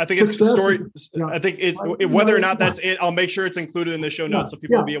 I think it's story. Yeah. I think it's whether or not that's it. I'll make sure it's included in the show notes so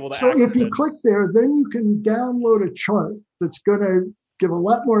people will be able to access it. So if you click there, then you can download a chart that's going to give a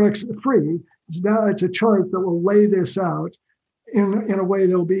lot more extra free. It's a chart that will lay this out in a way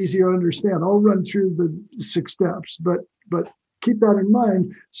that'll be easier to understand. I'll run through the 6 steps, but keep that in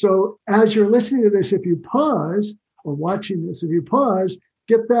mind. So as you're listening to this, if you pause or watching this, if you pause,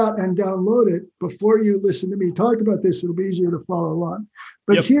 get that and download it before you listen to me talk about this. It'll be easier to follow along.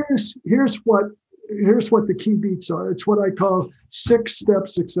 But here's what the key beats are. It's what I call 6-step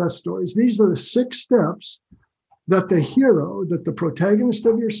success stories. These are the 6 steps that the protagonist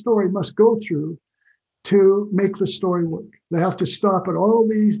of your story must go through to make the story work. They have to stop at all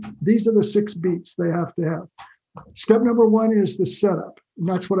these. These are the 6 beats they have to have. Step number 1 is the setup. And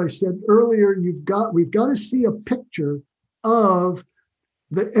that's what I said earlier. We've got to see a picture of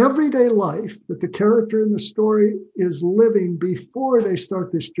the everyday life that the character in the story is living before they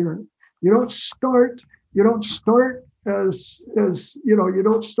start this journey. You don't start the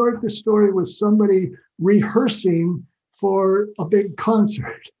story with somebody rehearsing for a big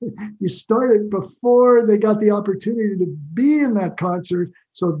concert. You start it before they got the opportunity to be in that concert.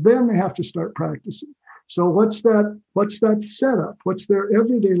 So then they have to start practicing. So what's that setup? What's their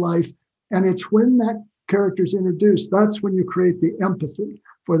everyday life? And it's when that character's introduced, that's when you create the empathy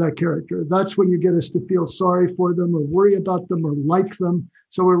for that character. That's when you get us to feel sorry for them or worry about them or like them.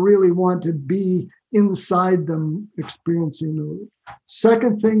 So we really want to be inside them experiencing the loop.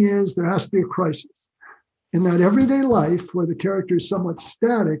 Second thing is there has to be a crisis. In that everyday life where the character is somewhat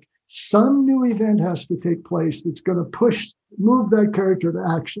static, some new event has to take place that's going to move that character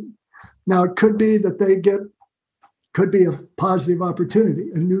to action. Now, it could be that could be a positive opportunity,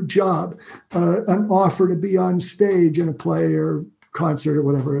 a new job, an offer to be on stage in a play or concert or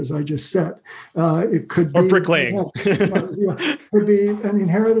whatever, as I just said. It could be or bricklaying. It could be an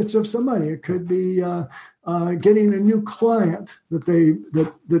inheritance of somebody. It could be getting a new client that this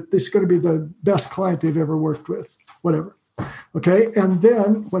is going to be the best client they've ever worked with, whatever. Okay, and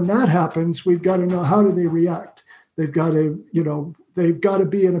then when that happens, we've got to know, how do they react? They've got to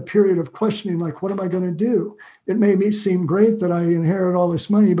be in a period of questioning, like, what am I going to do? It may seem great that I inherit all this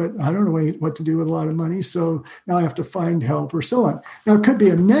money, but I don't know what to do with a lot of money. So now I have to find help or so on. Now, it could be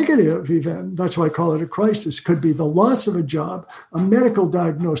a negative event. That's why I call it a crisis. It could be the loss of a job, a medical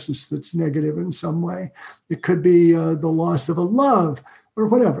diagnosis that's negative in some way. It could be the loss of a love or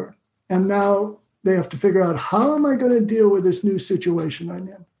whatever. And now they have to figure out, how am I going to deal with this new situation I'm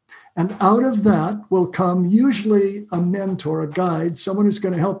in? And out of that will come usually a mentor, a guide, someone who's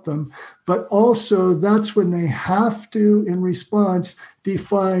going to help them. But also that's when they have to, in response,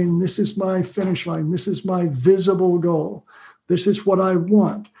 define, this is my finish line. This is my visible goal. This is what I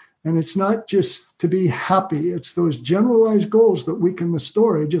want. And it's not just to be happy. It's those generalized goals that weaken the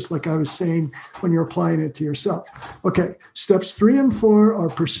story, just like I was saying when you're applying it to yourself. Okay, steps 3 and 4 are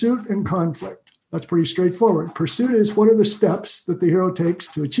pursuit and conflict. That's pretty straightforward. Pursuit is, what are the steps that the hero takes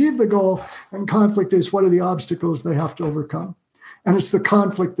to achieve the goal? And conflict is, what are the obstacles they have to overcome? And it's the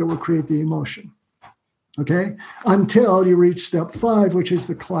conflict that will create the emotion. Okay? Until you reach step 5, which is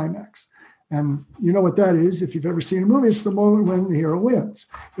the climax. And you know what that is. If you've ever seen a movie, it's the moment when the hero wins.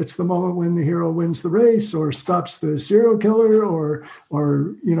 It's the moment when the hero wins the race, or stops the serial killer, or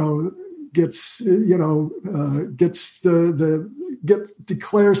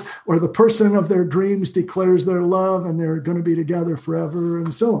declares, or the person of their dreams declares their love and they're going to be together forever,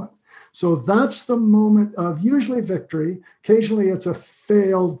 and so on. So that's the moment of usually victory. Occasionally it's a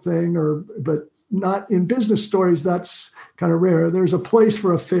failed thing, but not in business stories. That's kind of rare. There's a place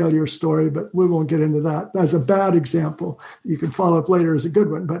for a failure story, but we won't get into that. That's a bad example. You can follow up later as a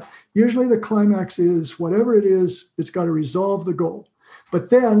good one. But usually the climax is, whatever it is, it's got to resolve the goal. But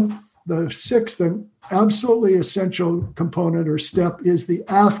then the 6th and absolutely essential component or step is the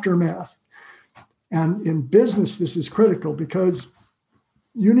aftermath. And in business, this is critical, because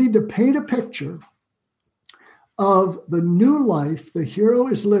you need to paint a picture of the new life the hero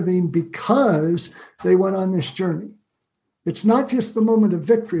is living because they went on this journey. It's not just the moment of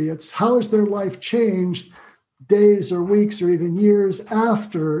victory. It's, how has their life changed days or weeks or even years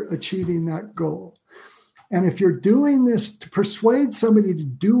after achieving that goal? And if you're doing this to persuade somebody to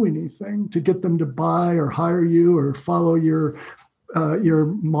do anything, to get them to buy or hire you or follow your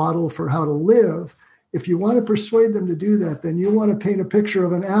model for how to live, if you want to persuade them to do that, then you want to paint a picture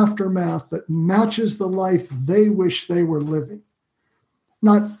of an aftermath that matches the life they wish they were living.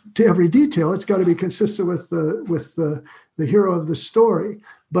 Not to every detail. It's got to be consistent with the hero of the story.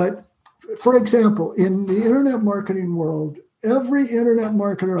 But for example, in the internet marketing world, every internet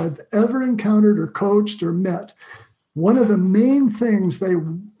marketer I've ever encountered or coached or met, one of the main things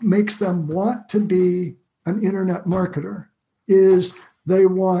makes them want to be an internet marketer is they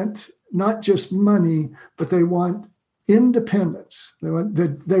want not just money, but they want independence.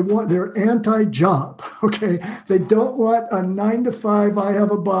 They're anti-job. Okay, they don't want a 9-to-5. I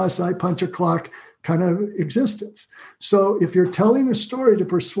have a boss. I punch a clock kind of existence. So if you're telling a story to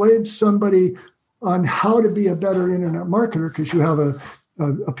persuade somebody on how to be a better internet marketer, because you have a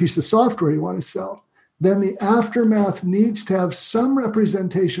piece of software you want to sell, then the aftermath needs to have some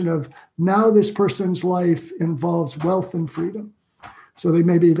representation of, now this person's life involves wealth and freedom. So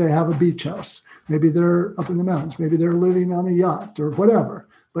maybe they have a beach house. Maybe they're up in the mountains. Maybe they're living on a yacht or whatever.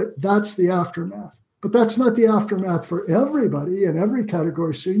 But that's the aftermath. But that's not the aftermath for everybody in every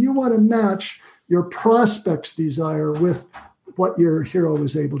category. So you want to match your prospect's desire with what your hero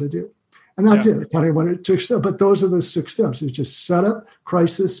was able to do. And that's it. I kind of wanted to, but those are the 6 steps. It's just setup,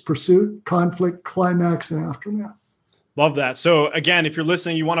 crisis, pursuit, conflict, climax, and aftermath. Love that. So again, if you're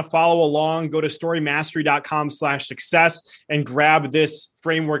listening, you want to follow along, go to storymastery.com/success and grab this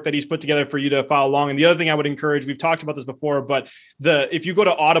framework that he's put together for you to follow along. And the other thing I would encourage, we've talked about this before, but if you go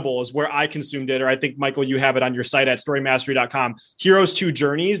to Audible is where I consumed it, or I think, Michael, you have it on your site at storymastery.com, Heroes 2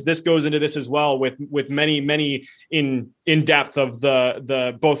 Journeys. This goes into this as well with many in depth of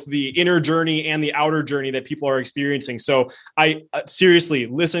the both the inner journey and the outer journey that people are experiencing. So I seriously,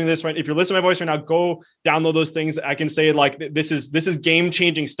 listening to this right, if you're listening to my voice right now, go download those things. I can say, like, this is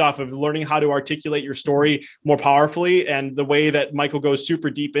game-changing stuff of learning how to articulate your story more powerfully. And the way that Michael goes super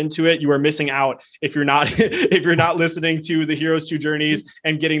deep into it, you are missing out if you're not listening to the Heroes 2 Journeys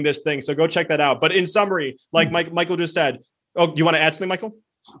and getting this thing. So go check that out. But in summary, like Michael just said, oh, you want to add something, Michael?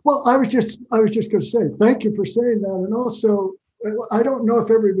 Well, I was just going to say, thank you for saying that. And also, I don't know if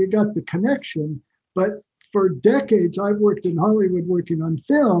everybody got the connection, but for decades, I've worked in Hollywood working on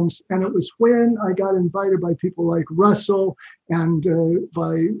films. And it was when I got invited by people like Russell and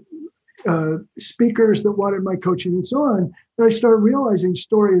by speakers that wanted my coaching and so on, that I started realizing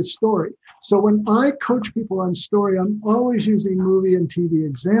story is story. So when I coach people on story, I'm always using movie and TV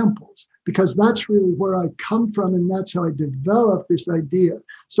examples, because that's really where I come from. And that's how I developed this idea.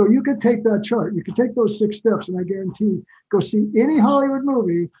 So you could take that chart, you could take those 6 steps, and I guarantee, go see any Hollywood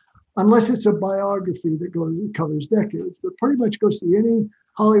movie, unless it's a biography that covers decades, but pretty much go see any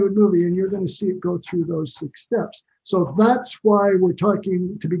Hollywood movie and you're going to see it go through those 6 steps. So that's why we're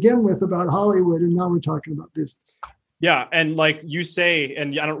talking to begin with about Hollywood, and now we're talking about business. Yeah. And like you say,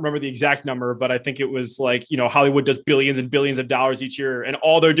 and I don't remember the exact number, but I think it was like, Hollywood does billions and billions of dollars each year, and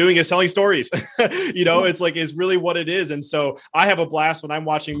all they're doing is selling stories. It's really what it is. And so I have a blast when I'm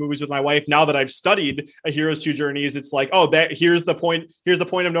watching movies with my wife. Now that I've studied a Heroes 2 Journeys, it's like, oh, here's the point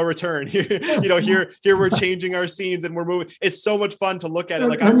of no return. Here we're changing our scenes and we're moving. It's so much fun to look at it.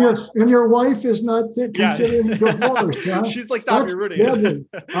 Like, and your wife is not considering divorce. Huh? She's like, stop, you're ruining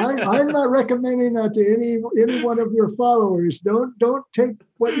it. I'm not recommending that to any one of your followers. Don't take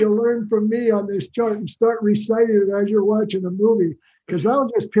what you learned from me on this chart and start reciting it as you're watching a movie, because that'll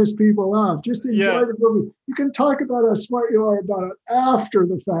just piss people off. Just enjoy the movie. You can talk about how smart you are about it after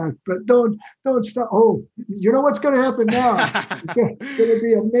the fact, but don't stop. Oh, you know what's going to happen now? It's going to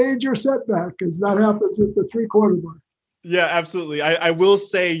be a major setback, because that happens at the 3/4 mark. Yeah, absolutely. I will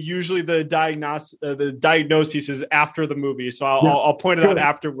say usually the diagnosis is after the movie, so I'll point it out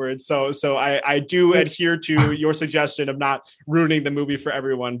afterwards. So I do adhere to your suggestion of not ruining the movie for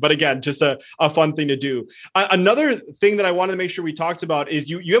everyone. But again, just a fun thing to do. Another thing that I wanted to make sure we talked about is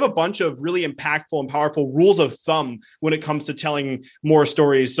you have a bunch of really impactful and powerful rules of thumb when it comes to telling more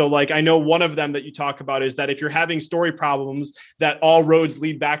stories. So like, I know one of them that you talk about is that if you're having story problems, that all roads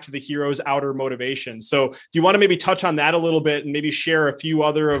lead back to the hero's outer motivation. So do you want to maybe touch on that a little bit and maybe share a few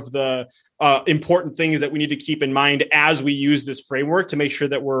other of the important things that we need to keep in mind as we use this framework to make sure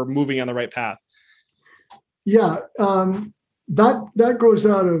that we're moving on the right path? Yeah, that grows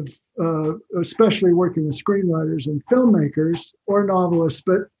out of especially working with screenwriters and filmmakers or novelists,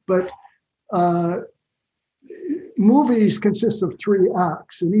 but movies consist of 3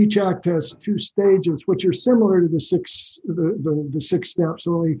 acts, and each act has 2 stages, which are similar to the 6 steps.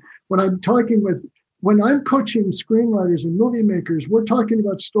 Only when I'm coaching screenwriters and movie makers, we're talking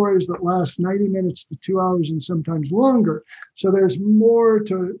about stories that last 90 minutes to 2 hours and sometimes longer. So there's more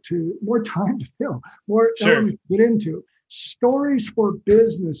time to film, more elements to get into. Stories for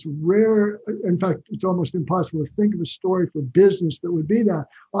business, rare. In fact, it's almost impossible to think of a story for business that would be that.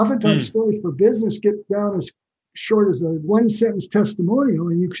 Oftentimes stories for business get down as short as a 1-sentence testimonial,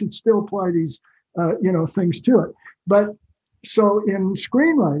 and you should still apply these things to it. But so in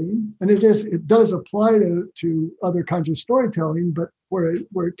screenwriting, and it does apply to other kinds of storytelling, but where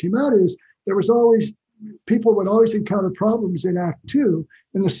it came out is people would always encounter problems in Act 2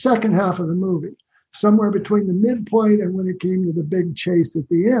 in the second half of the movie, somewhere between the midpoint and when it came to the big chase at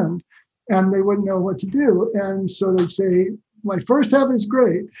the end, and they wouldn't know what to do. And so they'd say, my first half is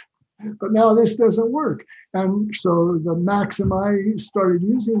great, but now this doesn't work. And so the maxim I started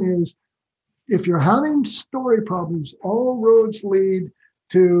using is, if you're having story problems, all roads lead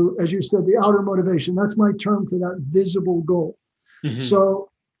to, as you said, the outer motivation. That's my term for that visible goal. Mm-hmm. So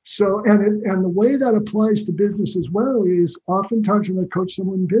the way that applies to business as well is, oftentimes when I coach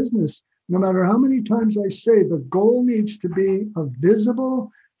someone in business, no matter how many times I say the goal needs to be a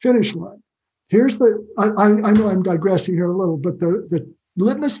visible finish line. I know I'm digressing here a little, but the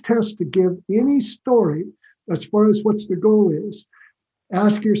litmus test to give any story, as far as what's the goal is,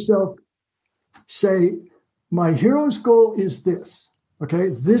 ask yourself, say, my hero's goal is this. Okay,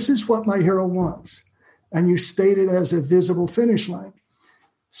 this is what my hero wants. And you state it as a visible finish line.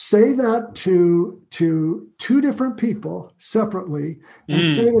 Say that to 2 different people separately and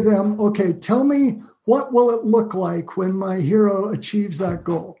say to them, okay, tell me what will it look like when my hero achieves that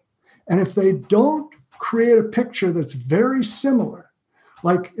goal? And if they don't create a picture that's very similar,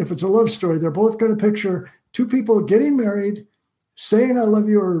 like if it's a love story, they're both going to picture two people getting married, saying I love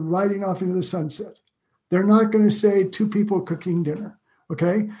you, or riding off into the sunset. They're not going to say two people cooking dinner.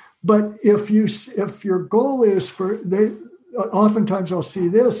 Okay. But if your goal is oftentimes I'll see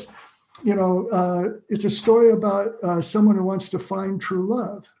this, it's a story about someone who wants to find true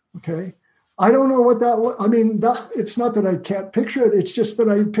love. Okay. I don't know what it's not that I can't picture it. It's just that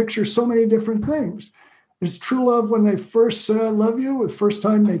I picture so many different things. Is true love when they first say I love you, the first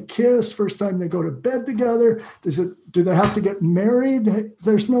time they kiss, first time they go to bed together? Do they have to get married?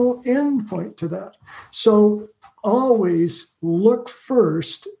 There's no end point to that. So always look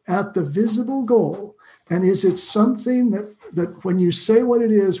first at the visible goal. And is it something that when you say what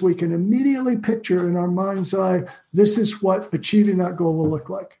it is, we can immediately picture in our mind's eye, this is what achieving that goal will look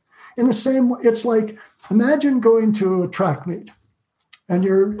like. In the same way, it's like, imagine going to a track meet and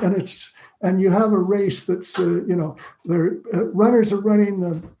you have a race that's, the runners are running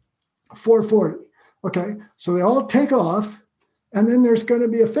the 440. Okay. So they all take off and then there's going to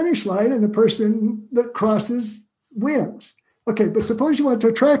be a finish line and the person that crosses wins. Okay. But suppose you went to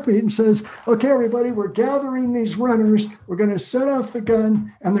a track meet and says, okay, everybody, we're gathering these runners. We're going to set off the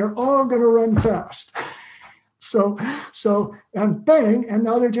gun and they're all going to run fast. So, and bang, and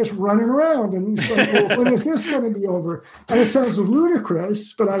now they're just running around. And it's like, well, when is this going to be over? And it sounds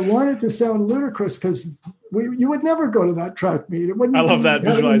ludicrous, but I want it to sound ludicrous because you would never go to that track meet. It wouldn't. I love that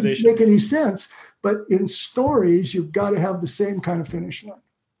visualization. Make any sense. But in stories, you've got to have the same kind of finish line.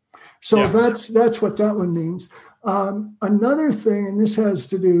 So that's what that one means. Another thing, and this has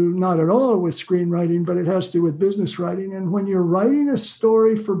to do not at all with screenwriting, but it has to do with business writing. And when you're writing a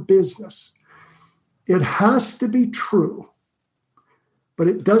story for business, it has to be true, but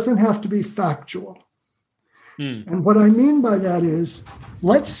it doesn't have to be factual. And what I mean by that is,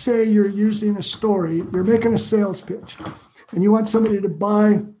 let's say you're using a story, you're making a sales pitch, and you want somebody to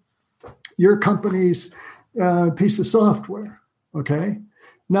buy your company's piece of software. Okay.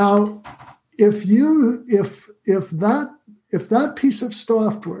 Now, if that piece of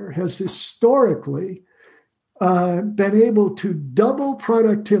software has historically been able to double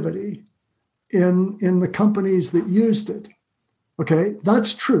productivity in the companies that used it. Okay,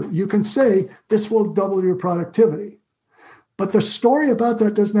 that's true. You can say this will double your productivity. But the story about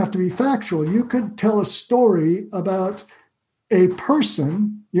that doesn't have to be factual. You could tell a story about a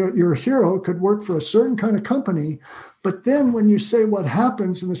person, your hero could work for a certain kind of company, but then when you say what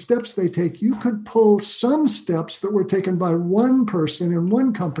happens and the steps they take, you could pull some steps that were taken by one person in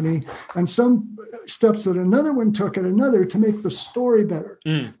one company and some steps that another one took at another to make the story better.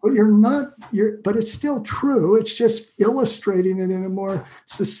 But but it's still true. It's just illustrating it in a more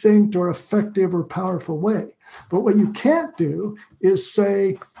succinct or effective or powerful way. But what you can't do is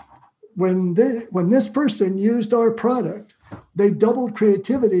say, when this person used our product, they doubled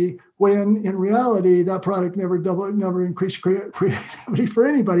creativity, when in reality that product never increased creativity for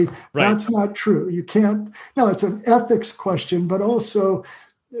anybody. Right. That's not true. You can't. No, it's an ethics question, but also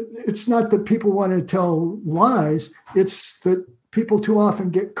it's not that people want to tell lies. It's that people too often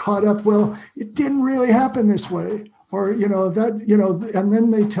get caught up. Well, it didn't really happen this way. Or, and then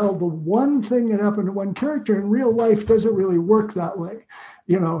they tell the one thing that happened to one character. In real life doesn't really work that way.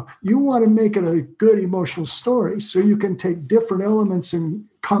 You want to make it a good emotional story so you can take different elements and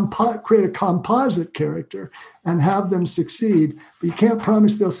create a composite character and have them succeed. But you can't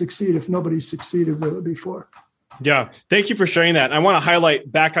promise they'll succeed if nobody's succeeded with it before. Yeah. Thank you for sharing that. I want to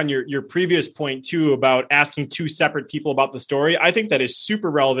highlight back on your previous point too, about asking two separate people about the story. I think that is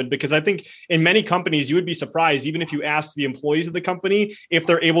super relevant because I think in many companies, you would be surprised, even if you ask the employees of the company, if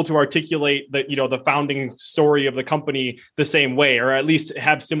they're able to articulate the founding story of the company the same way, or at least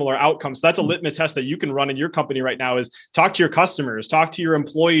have similar outcomes. So that's a litmus test that you can run in your company right now, is talk to your customers, talk to your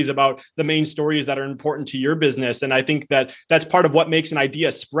employees about the main stories that are important to your business. And I think that that's part of what makes an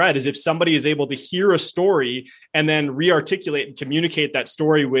idea spread, is if somebody is able to hear a story and then re-articulate and communicate that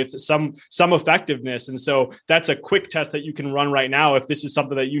story with some effectiveness. And so that's a quick test that you can run right now if this is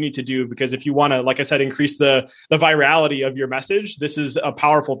something that you need to do, because if you want to, like I said, increase the virality of your message, this is a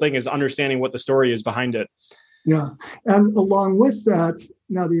powerful thing, is understanding what the story is behind it. Yeah. And along with that,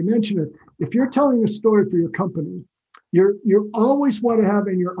 now that you mention it, if you're telling a story for your company, you always want to have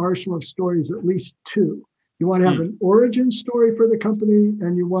in your arsenal of stories at least two. You want to have an origin story for the company,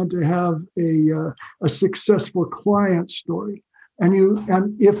 and you want to have a successful client story. And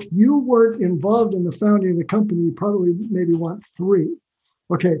if you weren't involved in the founding of the company, you probably maybe want three.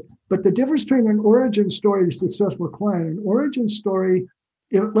 Okay, but the difference between an origin story and a successful client, an origin story,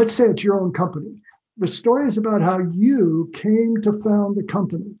 let's say it's your own company. the story is about how you came to found the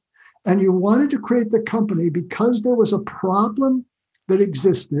company. And you wanted to create the company because there was a problem that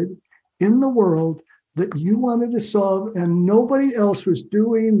existed in the world that you wanted to solve, and nobody else was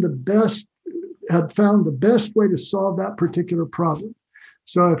doing the best, had found the best way to solve that particular problem.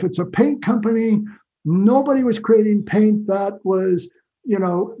 So if it's a paint company, nobody was creating paint that was,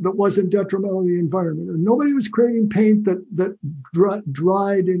 that wasn't detrimental to the environment, or nobody was creating paint that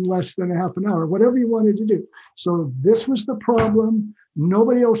dried in less than a half an hour, whatever you wanted to do. So this was the problem.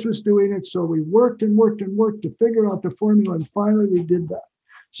 Nobody else was doing it. So we worked and worked and worked to figure out the formula. And finally, we did that.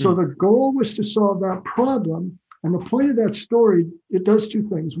 So the goal was to solve that problem. And the point of that story, it does two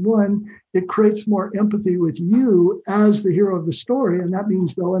things. One, it creates more empathy with you as the hero of the story. And that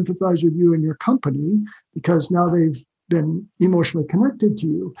means they'll empathize with you and your company because now they've been emotionally connected to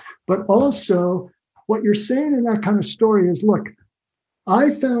you. But also, what you're saying in that kind of story is, look,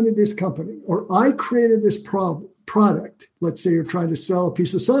 I founded this company, or I created this product. Let's say you're trying to sell a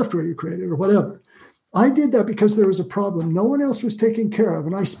piece of software you created or whatever. I did that because there was a problem no one else was taking care of.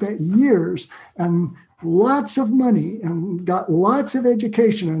 And I spent years and lots of money and got lots of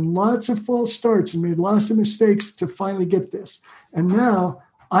education and lots of false starts and made lots of mistakes to finally get this. And now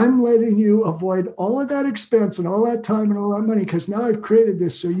I'm letting you avoid all of that expense and all that time and all that money because now I've created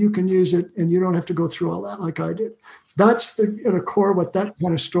this so you can use it and you don't have to go through all that like I did. That's at the core what that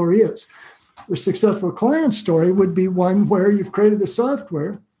kind of story is. The successful client story would be one where you've created the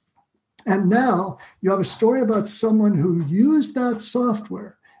software and now you have a story about someone who used that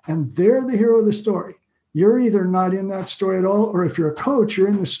software and they're the hero of the story. You're either not in that story at all, or if you're a coach, you're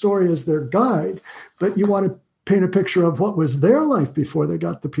in the story as their guide, but you want to paint a picture of what was their life before they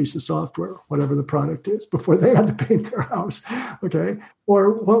got the piece of software, whatever the product is, before they had to paint their house, okay?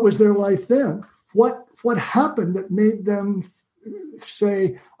 Or what was their life then? What happened that made them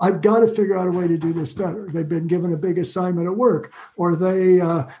say, I've got to figure out a way to do this better. They've been given a big assignment at work, or they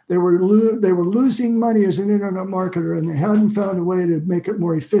were losing money as an internet marketer and they hadn't found a way to make it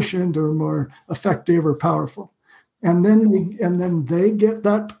more efficient or more effective or powerful. And then they get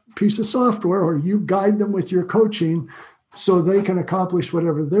that piece of software, or you guide them with your coaching so they can accomplish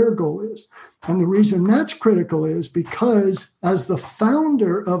whatever their goal is. And the reason that's critical is because as the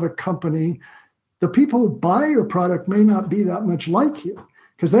founder of a company, the people who buy your product may not be that much like you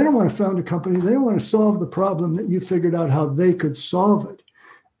because they don't want to found a company. They want to solve the problem that you figured out how they could solve it.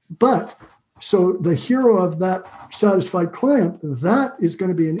 But so the hero of that satisfied client, that is going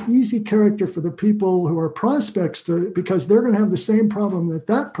to be an easy character for the people who are prospects because they're going to have the same problem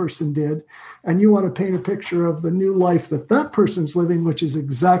that person did. And you want to paint a picture of the new life that person's living, which is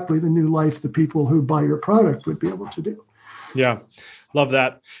exactly the new life the people who buy your product would be able to do. Yeah. Love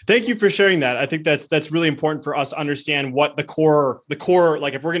that. Thank you for sharing that. I think that's really important for us to understand what the core,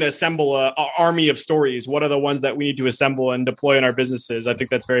 like if we're going to assemble an army of stories, what are the ones that we need to assemble and deploy in our businesses? I think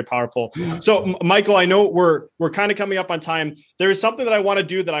that's very powerful. Yeah. So Michael, I know we're kind of coming up on time. There is something that I want to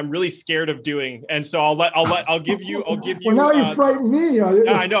do that I'm really scared of doing. And so I'll give you. Well, now you frighten me.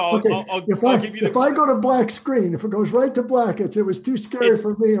 Yeah, I know. Okay. I'll give you if I go to black screen, if it goes right to black, it was too scary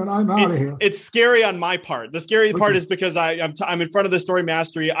for me and I'm out of here. It's scary on my part. The scary part is because I'm in front of the Story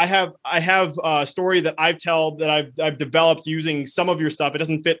Mastery. I have a story that I've developed using some of your stuff. It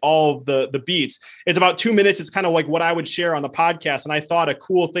doesn't fit all of the beats. It's about 2 minutes. It's kind of like what I would share on the podcast. And I thought a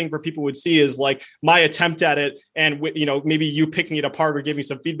cool thing for people would see is like my attempt at it and maybe you picking it apart or giving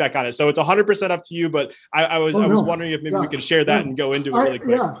some feedback on it. So it's 100% up to you, but I was wondering if maybe we could share that and go into it really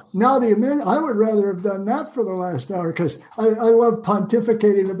quick. Yeah. Now I would rather have done that for the last hour because I love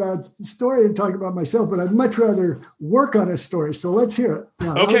pontificating about story and talking about myself, but I'd much rather work on a story. So let's hear it.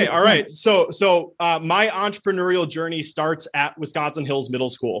 Yeah, okay. All right. So my entrepreneurial journey starts at Wisconsin Hills Middle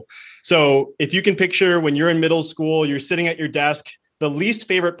School. So if you can picture when you're in middle school, you're sitting at your desk, the least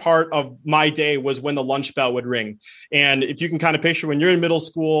favorite part of my day was when the lunch bell would ring. And if you can kind of picture when you're in middle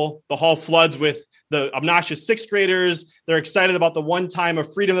school, the hall floods with the obnoxious sixth graders. They're excited about the one time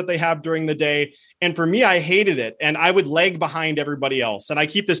of freedom that they have during the day. And for me, I hated it. And I would lag behind everybody else. And I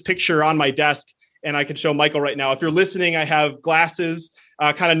keep this picture on my desk and I can show Michael right now. If you're listening, I have glasses,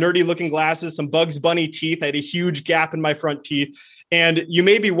 kind of nerdy looking glasses, some Bugs Bunny teeth. I had a huge gap in my front teeth. And you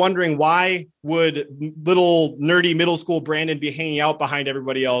may be wondering, why would little nerdy middle school Brandon be hanging out behind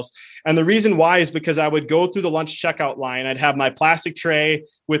everybody else? And the reason why is because I would go through the lunch checkout line. I'd have my plastic tray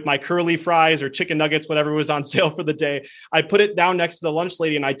with my curly fries or chicken nuggets, whatever was on sale for the day. I'd put it down next to the lunch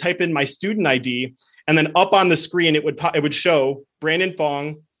lady and I type in my student ID. And then up on the screen, it would show Brandon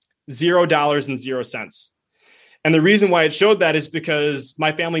Fong, $0.00. And the reason why it showed that is because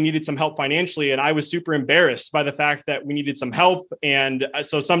my family needed some help financially. And I was super embarrassed by the fact that we needed some help. And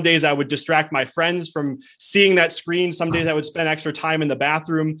so some days I would distract my friends from seeing that screen. Some days I would spend extra time in the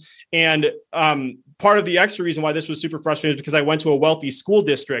bathroom. And part of the extra reason why this was super frustrating is because I went to a wealthy school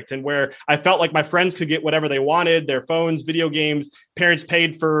district, and where I felt like my friends could get whatever they wanted, their phones, video games, parents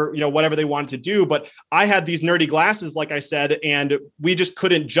paid for, whatever they wanted to do. But I had these nerdy glasses, like I said, and we just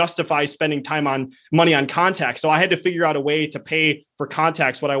couldn't justify spending money on contacts. So I had to figure out a way to pay for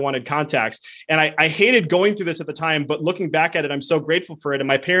contacts what I wanted contacts. And I hated going through this at the time, but looking back at it, I'm so grateful for it. And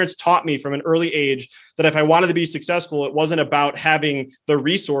my parents taught me from an early age that if I wanted to be successful, it wasn't about having the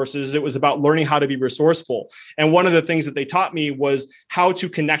resources. It was about learning how to be resourceful. And one of the things that they taught me was how to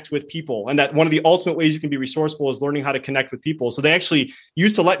connect with people. And that one of the ultimate ways you can be resourceful is learning how to connect with people. So they actually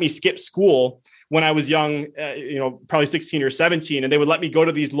used to let me skip school when I was young, probably 16 or 17, and they would let me go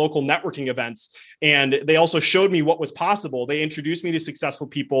to these local networking events. And they also showed me what was possible. They introduced me to successful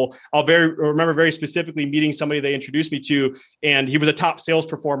people. I'll remember very specifically meeting somebody they introduced me to, and he was a top sales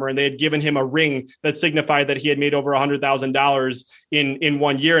performer, and they had given him a ring that signified that he had made over $100,000 in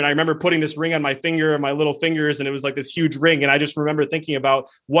 1 year. And I remember putting this ring on my finger, my little fingers, and it was like this huge ring. And I just remember thinking about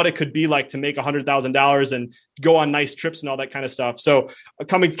what it could be like to make $100,000 and go on nice trips and all that kind of stuff. So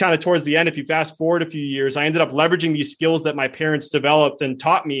coming kind of towards the end, if you fast forward a few years, I ended up leveraging these skills that my parents developed and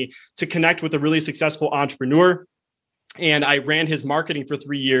taught me to connect with a really successful entrepreneur. And I ran his marketing for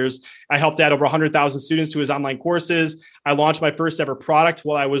 3 years. I helped add over 100,000 students to his online courses. I launched my first ever product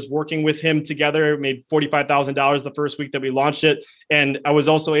while I was working with him together. Made $45,000 the first week that we launched it. And I was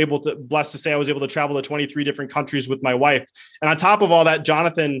also blessed to say I was able to travel to 23 different countries with my wife. And on top of all that,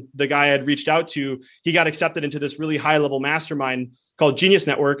 Jonathan, the guy I had reached out to, he got accepted into this really high level mastermind called Genius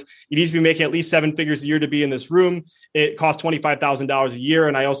Network. You need to be making at least 7 figures a year to be in this room. It costs $25,000 a year.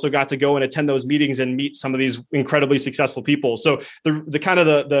 And I also got to go and attend those meetings and meet some of these incredibly successful people. So the kind of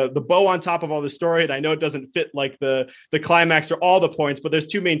the bow on top of all the story, and I know it doesn't fit like the climax or all the points, but there's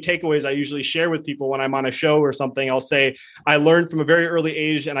 2 main takeaways I usually share with people when I'm on a show or something. I'll say, I learned from a very early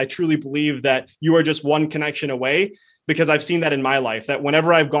age, and I truly believe that you are just one connection away, because I've seen that in my life, that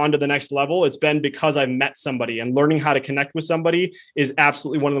whenever I've gone to the next level, it's been because I've met somebody, and learning how to connect with somebody is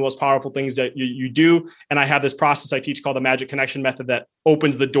absolutely one of the most powerful things that you do. And I have this process I teach called the Magic Connection Method that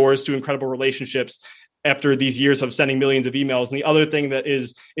opens the doors to incredible relationships after these years of sending millions of emails. And the other thing that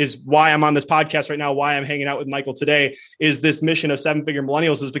is why I'm on this podcast right now, why I'm hanging out with Michael today, is this mission of 7-figure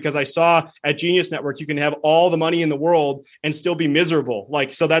millennials, is because I saw at Genius Network, you can have all the money in the world and still be miserable.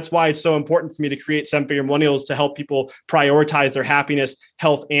 So that's why it's so important for me to create 7-figure millennials, to help people prioritize their happiness,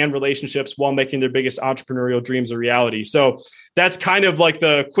 health, and relationships while making their biggest entrepreneurial dreams a reality. So that's kind of like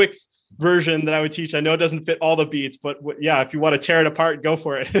the quick version that I would teach. I know it doesn't fit all the beats, but yeah, if you want to tear it apart, go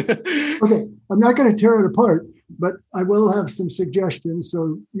for it. Okay, I'm not going to tear it apart, but I will have some suggestions.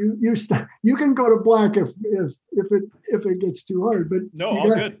 So you can go to black if it gets too hard. But no, all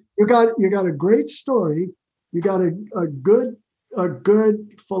good. You got a great story. You got a good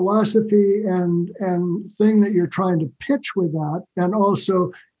philosophy and thing that you're trying to pitch with that, and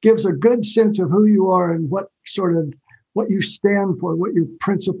also gives a good sense of who you are and what you stand for, what your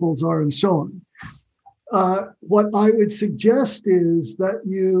principles are, and so on. What I would suggest is that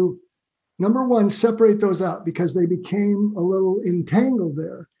you, number one, separate those out, because they became a little entangled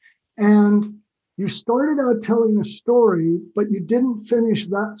there. And you started out telling a story, but you didn't finish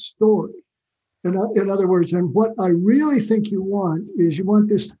that story. In other words, and what I really think you want is you want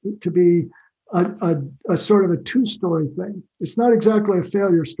this to be a sort of a 2-story thing. It's not exactly a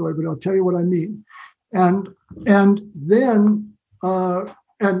failure story, but I'll tell you what I mean. And then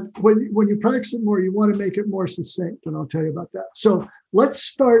when you practice it more, you want to make it more succinct, and I'll tell you about that. So let's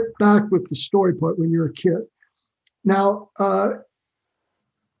start back with the story part when you're a kid. Now,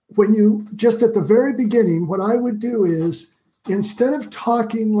 when you just at the very beginning, what I would do is, instead of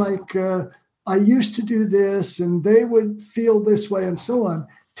talking like I used to do this and they would feel this way and so on,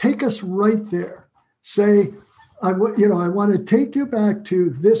 take us right there. Say, I want to take you back to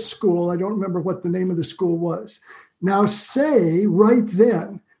this school. I don't remember what the name of the school was. Now say right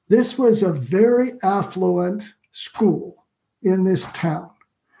then, this was a very affluent school in this town.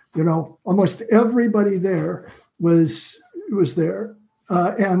 Almost everybody there was there.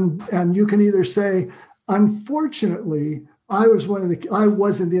 And you can either say, unfortunately, I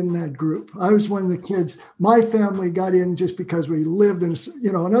wasn't in that group. I was one of the kids. My family got in just because we lived in,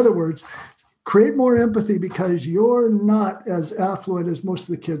 in other words, create more empathy because you're not as affluent as most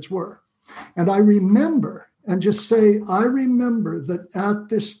of the kids were. And I remember that at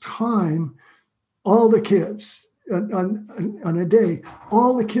this time, all the kids, on a day,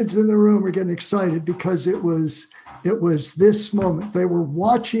 all the kids in the room were getting excited because it was this moment. They were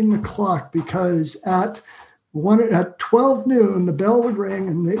watching the clock because at 12 noon, the bell would ring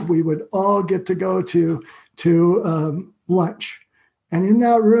and we would all get to go to lunch. And in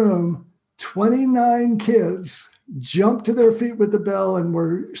that room, 29 kids jumped to their feet with the bell and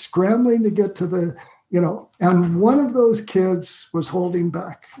were scrambling to get to the, and one of those kids was holding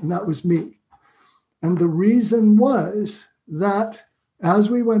back, and that was me. And the reason was that as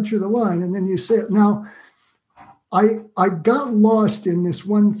we went through the line, and then you say it, now, I got lost in this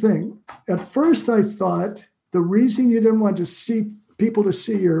one thing. At first, I thought the reason you didn't want to see people to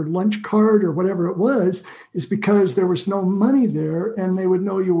see your lunch card or whatever it was is because there was no money there and they would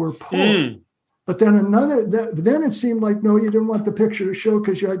know you were poor. But then then it seemed like, no, you didn't want the picture to show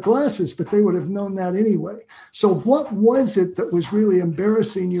because you had glasses, but they would have known that anyway. So what was it that was really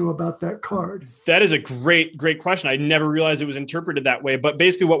embarrassing you about that card? That is a great question. I never realized it was interpreted that way. But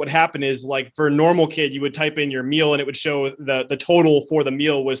basically what would happen is, like, for a normal kid, you would type in your meal and it would show the total for the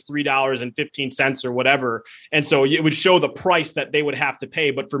meal was $3.15 or whatever. And so it would show the price that they would have to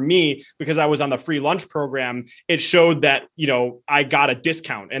pay. But for me, because I was on the free lunch program, it showed that, I got a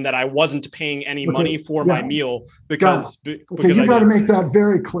discount and that I wasn't paying any money for my meal because you got to make that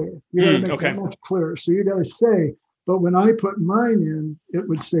very clear. You got to make that much clearer. So you got to say, but when I put mine in, it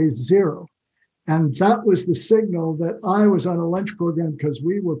would say 0. And that was the signal that I was on a lunch program because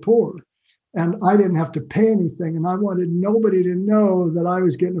we were poor and I didn't have to pay anything. And I wanted nobody to know that I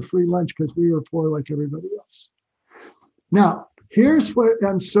was getting a free lunch because we were poor like everybody else. Now, here's what,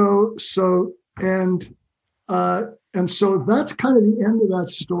 and so that's kind of the end of that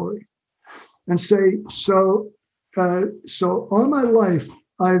story. And say, so all my life,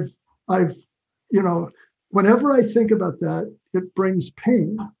 I've, whenever I think about that, it brings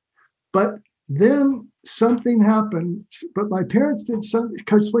pain. But then something happened. But my parents did something,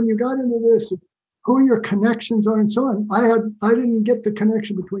 because when you got into this, who your connections are and so on, I didn't get the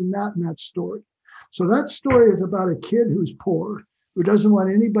connection between that and that story. So that story is about a kid who's poor, who doesn't want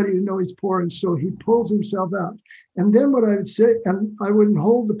anybody to know he's poor. And so he pulls himself out. And then what I would say, and I wouldn't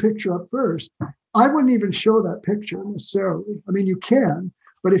hold the picture up first, I wouldn't even show that picture necessarily. I mean, you can,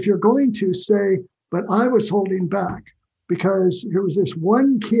 but if you're going to say, but I was holding back because there was this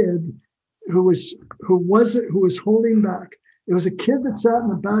one kid who was holding back. It was a kid that sat in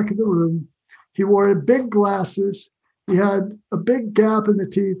the back of the room. He wore big glasses. He had a big gap in the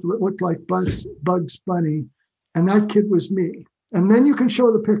teeth that looked like Bugs Bunny. And that kid was me. And then you can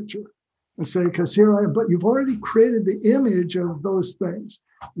show the picture and say, because here I am, but you've already created the image of those things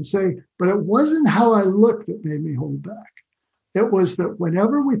and say, but it wasn't how I looked that made me hold back. It was that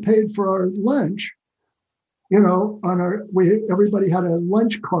whenever we paid for our lunch, everybody had a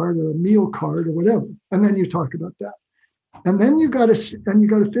lunch card or a meal card or whatever. And then you talk about that. And then you got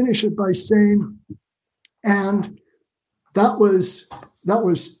to finish it by saying, and that was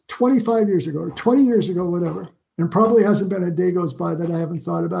 25 years ago or 20 years ago, whatever. And probably hasn't been a day goes by that I haven't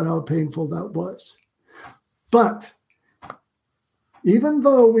thought about how painful that was. But even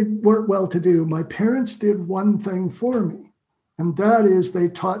though we weren't well-to-do, my parents did one thing for me, and that is they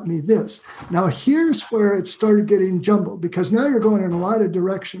taught me this. Now, here's where it started getting jumbled, because now you're going in a lot of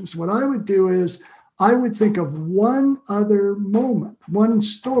directions. What I would do is I would think of one other moment, one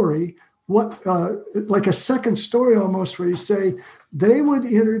story, like a second story almost, where you say, they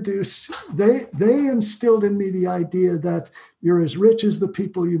instilled in me the idea that you're as rich as the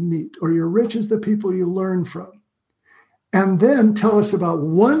people you meet, or you're rich as the people you learn from. And then tell us about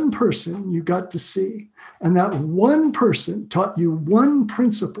one person you got to see. And that one person taught you one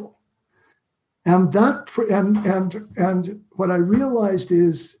principle. And what I realized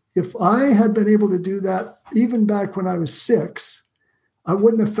is, if I had been able to do that even back when I was 6, I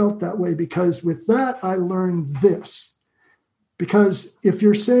wouldn't have felt that way, because with that, I learned this. Because if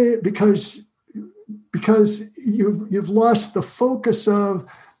you're saying, because you've lost the focus of,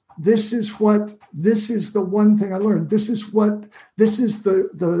 this is the one thing I learned. This is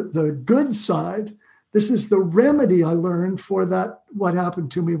the good side. This is the remedy I learned for that, what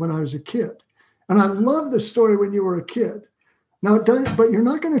happened to me when I was a kid. And I love the story when you were a kid. Now, but you're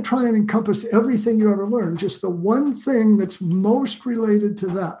not going to try and encompass everything you ever learned, just the one thing that's most related to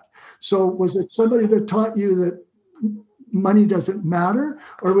that. So was it somebody that taught you that money doesn't matter?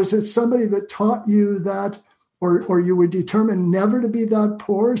 Or was it somebody that taught you that, or you were determined never to be that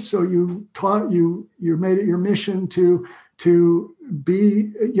poor, so you made it your mission to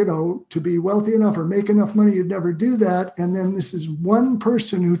be wealthy enough or make enough money you'd never do that? And then this is one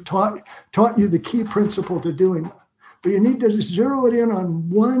person who taught you the key principle to doing that. But you need to zero it in on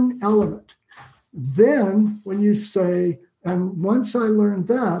one element. Then when you say, and once I learned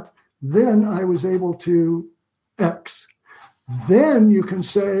that, then I was able to X. Then you can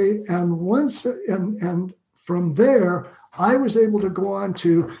say, and from there, I was able to go on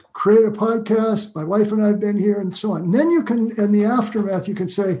to create a podcast. My wife and I have been here and so on. And then you can, in the aftermath, you can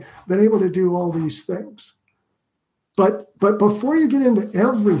say, been able to do all these things. But before you get into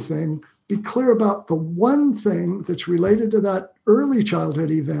everything, be clear about the one thing that's related to that early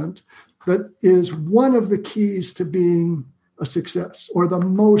childhood event that is one of the keys to being a success, or the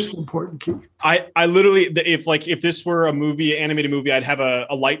most important key. I literally, if this were a movie, animated movie, I'd have a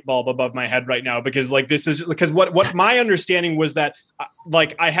light bulb above my head right now, because this is because what my understanding was that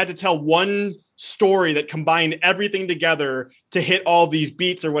I had to tell one story that combined everything together to hit all these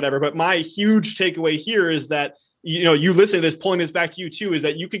beats or whatever. But my huge takeaway here is that, you listen to this, pulling this back to you too, is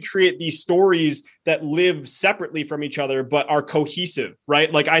that you could create these stories that live separately from each other, but are cohesive,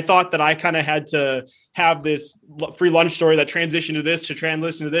 right? Like, I thought that I kind of had to have this free lunch story that transitioned to this, to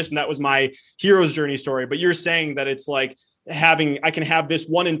transition to this. And that was my hero's journey story. But you're saying that it's like I can have this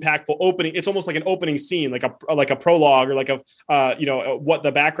one impactful opening. It's almost like an opening scene, like a prologue, or like what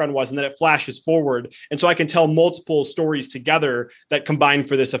the background was. And then it flashes forward. And so I can tell multiple stories together that combine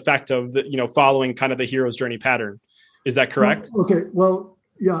for this effect of following kind of the hero's journey pattern. Is that correct? Okay. Well,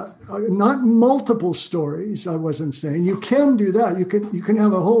 yeah, not multiple stories. I wasn't saying you can do that. You can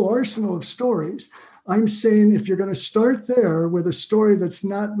have a whole arsenal of stories. I'm saying if you're going to start there with a story that's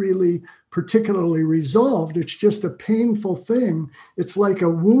not really particularly resolved, it's just a painful thing. It's like a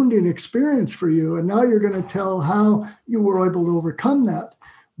wounding experience for you. And now you're going to tell how you were able to overcome that.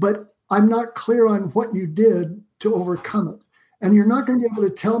 But I'm not clear on what you did to overcome it. And you're not going to be able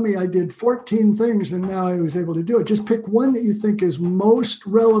to tell me I did 14 things and now I was able to do it. Just pick one that you think is most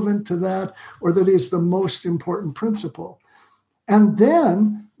relevant to that, or that is the most important principle. And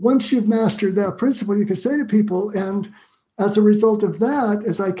then once you've mastered that principle, you can say to people, and as a result of that,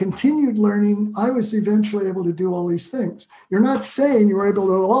 as I continued learning, I was eventually able to do all these things. You're not saying you were able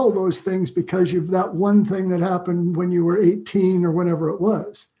to do all those things because you've that one thing that happened when you were 18 or whenever it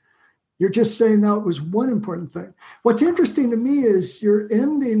was. You're just saying that was one important thing. What's interesting to me is you're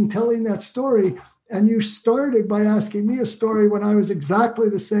ending telling that story, and you started by asking me a story when I was exactly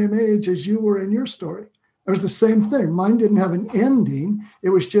the same age as you were in your story. It was the same thing. Mine didn't have an ending. It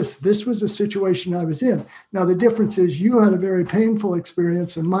was just, this was a situation I was in. Now, the difference is you had a very painful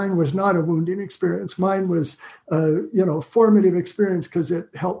experience, and mine was not a wounding experience. Mine was a formative experience because it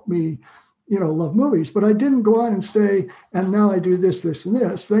helped me love movies. But I didn't go on and say, and now I do this, this, and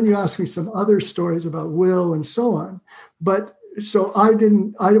this. Then you ask me some other stories about will and so on. But so I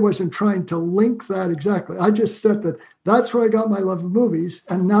wasn't trying to link that exactly. I just said that's where I got my love of movies.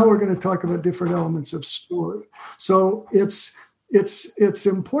 And now we're going to talk about different elements of story. So it's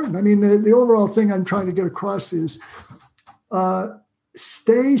important. I mean, the overall thing I'm trying to get across is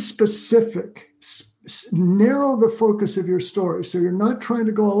stay specific, narrow the focus of your story. So you're not trying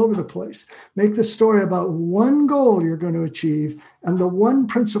to go all over the place. Make the story about one goal you're going to achieve and the one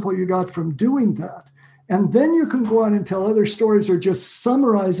principle you got from doing that. And then you can go on and tell other stories or just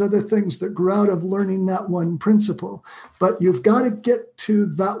summarize other things that grew out of learning that one principle. But you've got to get to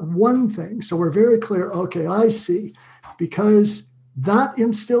that one thing. So we're very clear. Okay, I see. Because that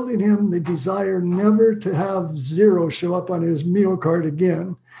instilled in him the desire never to have zero show up on his meal card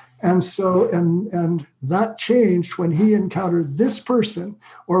again. And so, and that changed when he encountered this person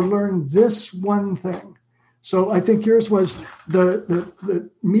or learned this one thing. So I think yours was the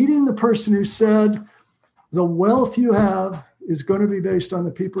meeting the person who said, the wealth you have is going to be based on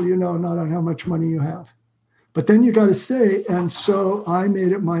the people you know, not on how much money you have. But then you got to say, and so I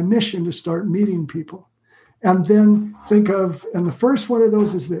made it my mission to start meeting people. And then think of, and the first one of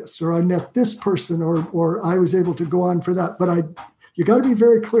those is this, or I met this person, or I was able to go on for that. But you got to be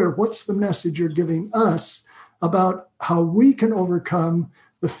very clear, what's the message you're giving us about how we can overcome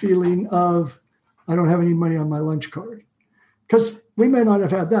the feeling of, I don't have any money on my lunch card. Because we may not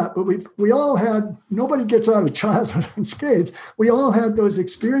have had that, but we all had, nobody gets out of childhood unscathed. We all had those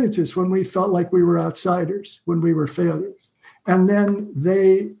experiences when we felt like we were outsiders, when we were failures. And then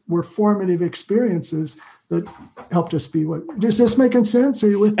they were formative experiences that helped us be what. Is this making sense? Are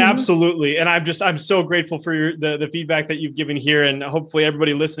you with me? Absolutely. And I'm so grateful for the feedback that you've given here. And hopefully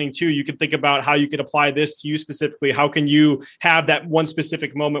everybody listening too, you can think about how you could apply this to you specifically. How can you have that one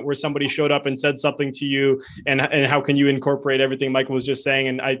specific moment where somebody showed up and said something to you, and how can you incorporate everything Michael was just saying?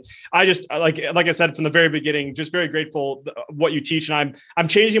 And I just, like I said, from the very beginning, just very grateful what you teach. And I'm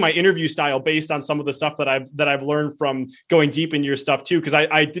changing my interview style based on some of the stuff that I've learned from going deep in your stuff too. Cause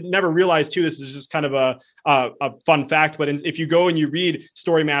I never realized too, this is just kind of a fun fact, but if you go and you read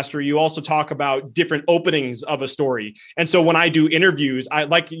Story Mastery, you also talk about different openings of a story. And so when I do interviews, I,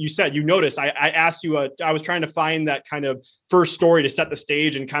 like you said, you noticed, I asked you, I was trying to find that kind of first story to set the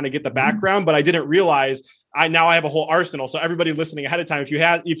stage and kind of get the background, but I didn't realize now I have a whole arsenal. So everybody listening ahead of time, if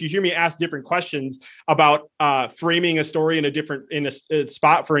you hear me ask different questions about framing a story in a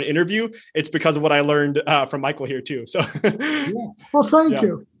spot for an interview, it's because of what I learned from Michael here too. So, yeah. Well, thank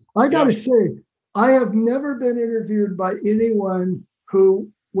you. I got to say, I have never been interviewed by anyone who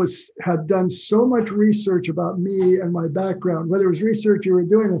had done so much research about me and my background. Whether it was research you were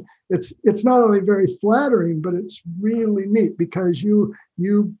doing, it's not only very flattering, but it's really neat because you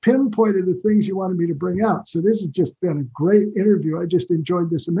pinpointed the things you wanted me to bring out. So this has just been a great interview. I just enjoyed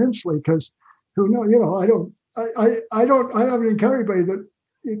this immensely because who knows, I haven't encountered anybody that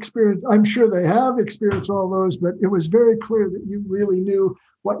experienced, I'm sure they have experienced all those, but it was very clear that you really knew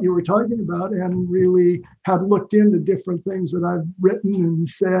what you were talking about and really had looked into different things that I've written and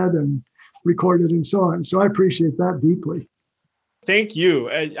said and recorded and so on. So I appreciate that deeply. Thank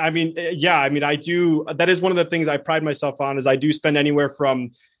you. I do. That is one of the things I pride myself on is I do spend anywhere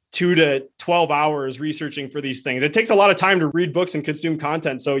from 2 to 12 hours researching for these things. It takes a lot of time to read books and consume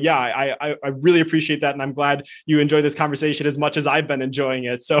content. So yeah, I really appreciate that. And I'm glad you enjoy this conversation as much as I've been enjoying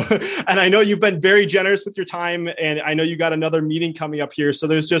it. So, and I know you've been very generous with your time and I know you got another meeting coming up here. So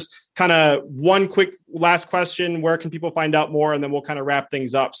there's just kind of one quick last question. Where can people find out more? And then we'll kind of wrap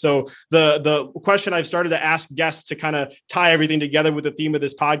things up. So the question I've started to ask guests to kind of tie everything together with the theme of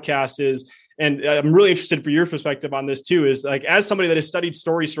this podcast is, and I'm really interested for your perspective on this too, is like, as somebody that has studied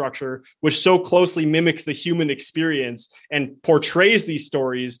story structure, which so closely mimics the human experience and portrays these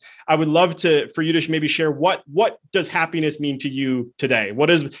stories, I would love for you to maybe share what does happiness mean to you today? What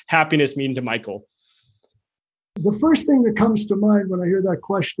does happiness mean to Michael? The first thing that comes to mind when I hear that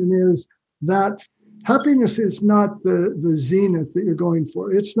question is that happiness is not the zenith that you're going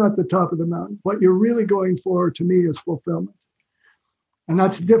for. It's not the top of the mountain. What you're really going for, to me, is fulfillment. And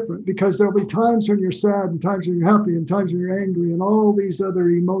that's different because there'll be times when you're sad and times when you're happy and times when you're angry and all these other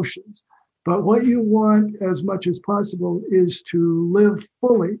emotions. But what you want as much as possible is to live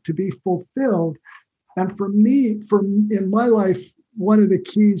fully, to be fulfilled. And for me, in my life, one of the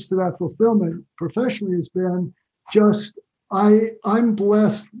keys to that fulfillment professionally has been just, I'm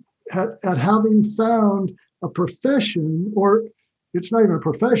blessed at having found a profession, or it's not even a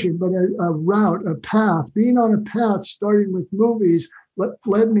profession, but a route, a path. Being on a path, starting with movies,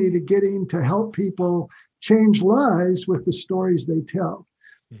 led me to getting to help people change lives with the stories they tell.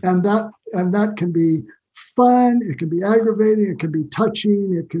 And that can be fun, it can be aggravating, it can be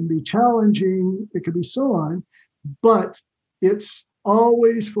touching, it can be challenging, it can be so on, but it's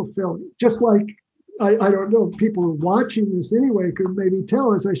always fulfilling. Just like, I don't know, people watching this anyway could maybe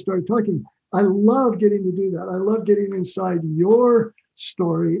tell as I started talking, I love getting to do that. I love getting inside your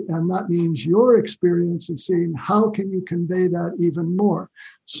story, and that means your experience and seeing how can you convey that even more.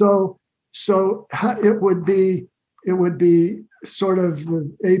 So it would be sort of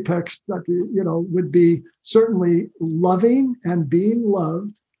the apex that would be certainly loving and being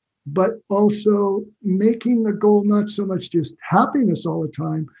loved, but also making the goal not so much just happiness all the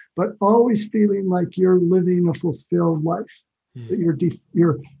time, but always feeling like you're living a fulfilled life. That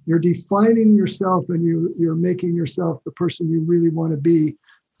you're defining yourself and you're making yourself the person you really want to be.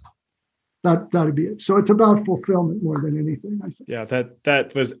 That'd be it. So it's about fulfillment more than anything, I think. Yeah,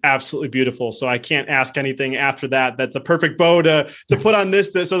 that was absolutely beautiful. So I can't ask anything after that. That's a perfect bow to put on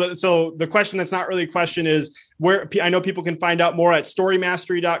this. So the question that's not really a question is where I know people can find out more at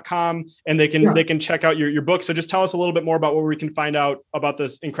storymastery.com and they can check out your book. So just tell us a little bit more about where we can find out about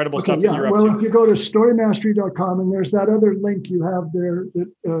this incredible stuff that you're up to. Well, if you go to storymastery.com and there's that other link you have there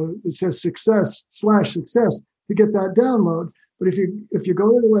that it says success to get that download. But if you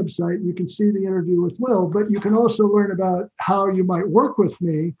go to the website, you can see the interview with Will, but you can also learn about how you might work with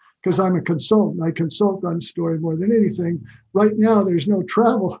me because I'm a consultant. I consult on story more than anything. Right now, there's no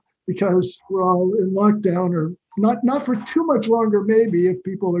travel because we're all in lockdown, or not for too much longer, maybe, if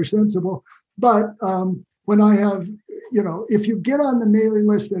people are sensible. But when I have, if you get on the mailing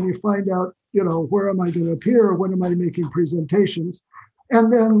list and you find out, where am I going to appear? When am I making presentations? And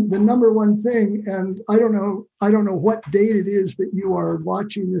then the number one thing, and I don't know what date it is that you are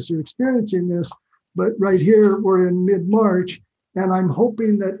watching this or experiencing this, but right here we're in mid-March, and I'm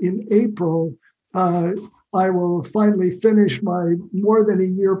hoping that in April, I will finally finish my more than a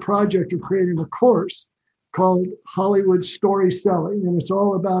year project of creating a course called Hollywood Story Selling. And it's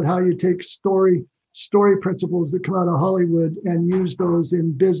all about how you take story principles that come out of Hollywood and use those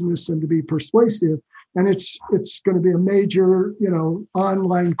in business and to be persuasive. And it's going to be a major,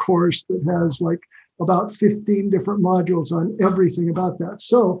 online course that has like about 15 different modules on everything about that.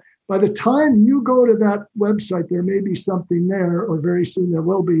 So by the time you go to that website, there may be something there, or very soon there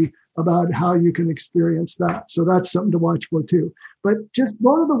will be, about how you can experience that. So that's something to watch for too. But just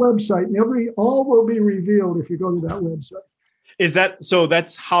go to the website and all will be revealed if you go to that website. Is that, so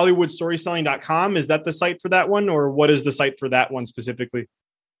that's HollywoodStorytelling.com. Is that the site for that one, or what is the site for that one specifically?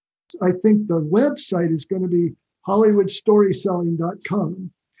 I think the website is going to be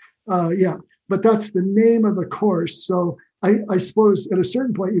HollywoodStorytelling.com. Yeah, but that's the name of the course. So I suppose at a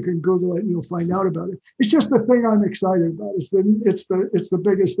certain point you can Google it and you'll find out about it. It's just the thing I'm excited about. It's the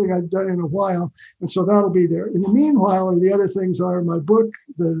biggest thing I've done in a while, and so that'll be there. In the meanwhile, the other things are my book,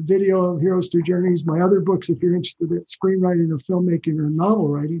 the video of Heroes to Journeys, my other books if you're interested in screenwriting or filmmaking or novel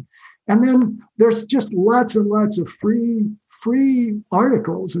writing, and then there's just lots and lots of free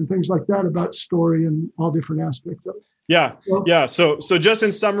articles and things like that about story and all different aspects of it. Yeah. So just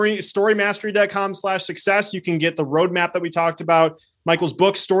in summary, storymastery.com/success, you can get the roadmap that we talked about. Michael's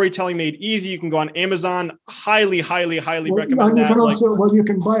book, Storytelling Made Easy. You can go on Amazon. Highly recommend that. You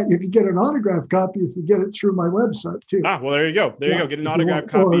can buy it. You can get an autographed copy if you get it through my website too. Well, there you go. There you go. Get an autographed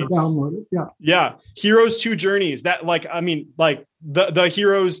copy. Or download it. Yeah. Heroes to Journeys. That the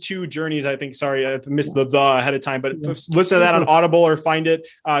Heroes to Journeys, I think, sorry, I missed the ahead of time, but listen to that on Audible or find it.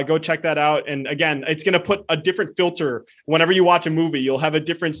 Go check that out. And again, it's going to put a different filter. Whenever you watch a movie, you'll have a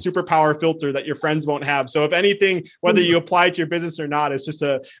different superpower filter that your friends won't have. So if anything, whether you apply it to your business or not, it's just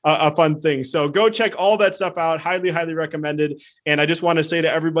a fun thing. So go check all that stuff out. Highly recommended. And I just want to say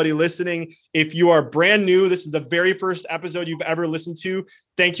to everybody listening, if you are brand new, this is the very first episode you've ever listened to.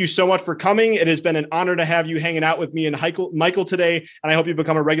 Thank you so much for coming. It has been an honor to have you hanging out with me and Michael today. And I hope you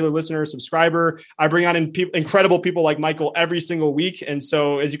become a regular listener, subscriber. I bring on incredible people like Michael every single week. And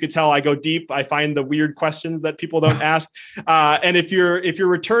so as you can tell, I go deep. I find the weird questions that people don't ask. And if you're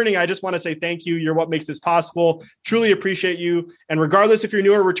returning, I just want to say thank you. You're what makes this possible. Truly appreciate you. And regardless if you're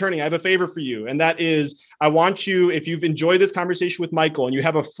new or returning, I have a favor for you. And that is, I want you, if you've enjoyed this conversation with Michael and you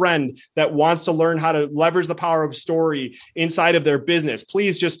have a friend that wants to learn how to leverage the power of story inside of their business,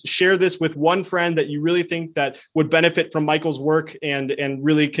 please just share this with one friend that you really think that would benefit from Michael's work and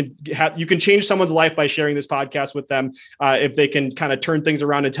really you can change someone's life by sharing this podcast with them if they can kind of turn things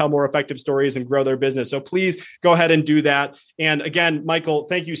around and tell more effective stories and grow their business. So please go ahead and do that. And again, Michael,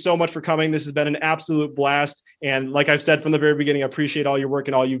 thank you so much for coming. This has been an absolute blast. And like I've said from the very beginning, I appreciate all your work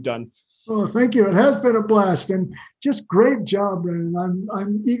and all you've done. Oh, thank you. It has been a blast and just great job, Brennan.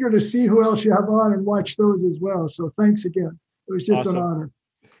 I'm eager to see who else you have on and watch those as well. So thanks again. It was just an honor.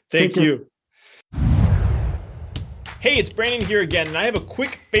 Thank you. Hey, it's Brandon here again, and I have a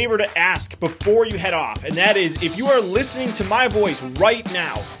quick favor to ask before you head off, and that is if you are listening to my voice right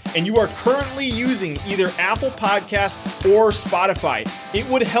now and you are currently using either Apple Podcasts or Spotify, it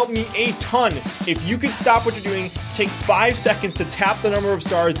would help me a ton if you could stop what you're doing, take 5 seconds to tap the number of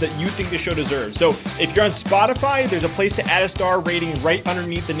stars that you think the show deserves. So if you're on Spotify, there's a place to add a star rating right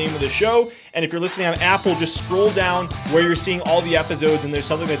underneath the name of the show. And if you're listening on Apple, just scroll down where you're seeing all the episodes and there's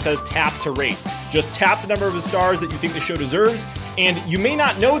something that says tap to rate. Just tap the number of the stars that you think the show deserves. And you may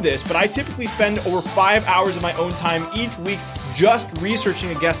not know this, but I typically spend over 5 hours of my own time each week just researching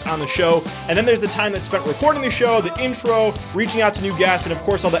a guest on the show. And then there's the time that's spent recording the show, the intro, reaching out to new guests, and of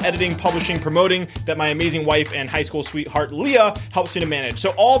course all the editing, publishing, promoting that my amazing wife and high school sweetheart Leah helps me to manage.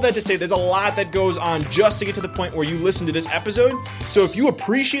 So all that to say, there's a lot that goes on just to get to the point where you listen to this episode. So if you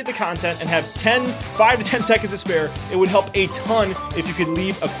appreciate the content and have 5 to 10 seconds to spare, it would help a ton if you could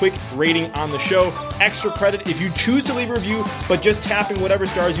leave a quick rating on the show. Extra credit if you choose to leave a review, but just tapping whatever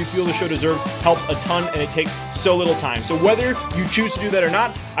stars you feel the show deserves helps a ton, and it takes so little time. So whether you choose to do that or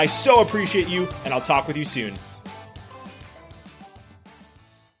not, I so appreciate you, and I'll talk with you soon.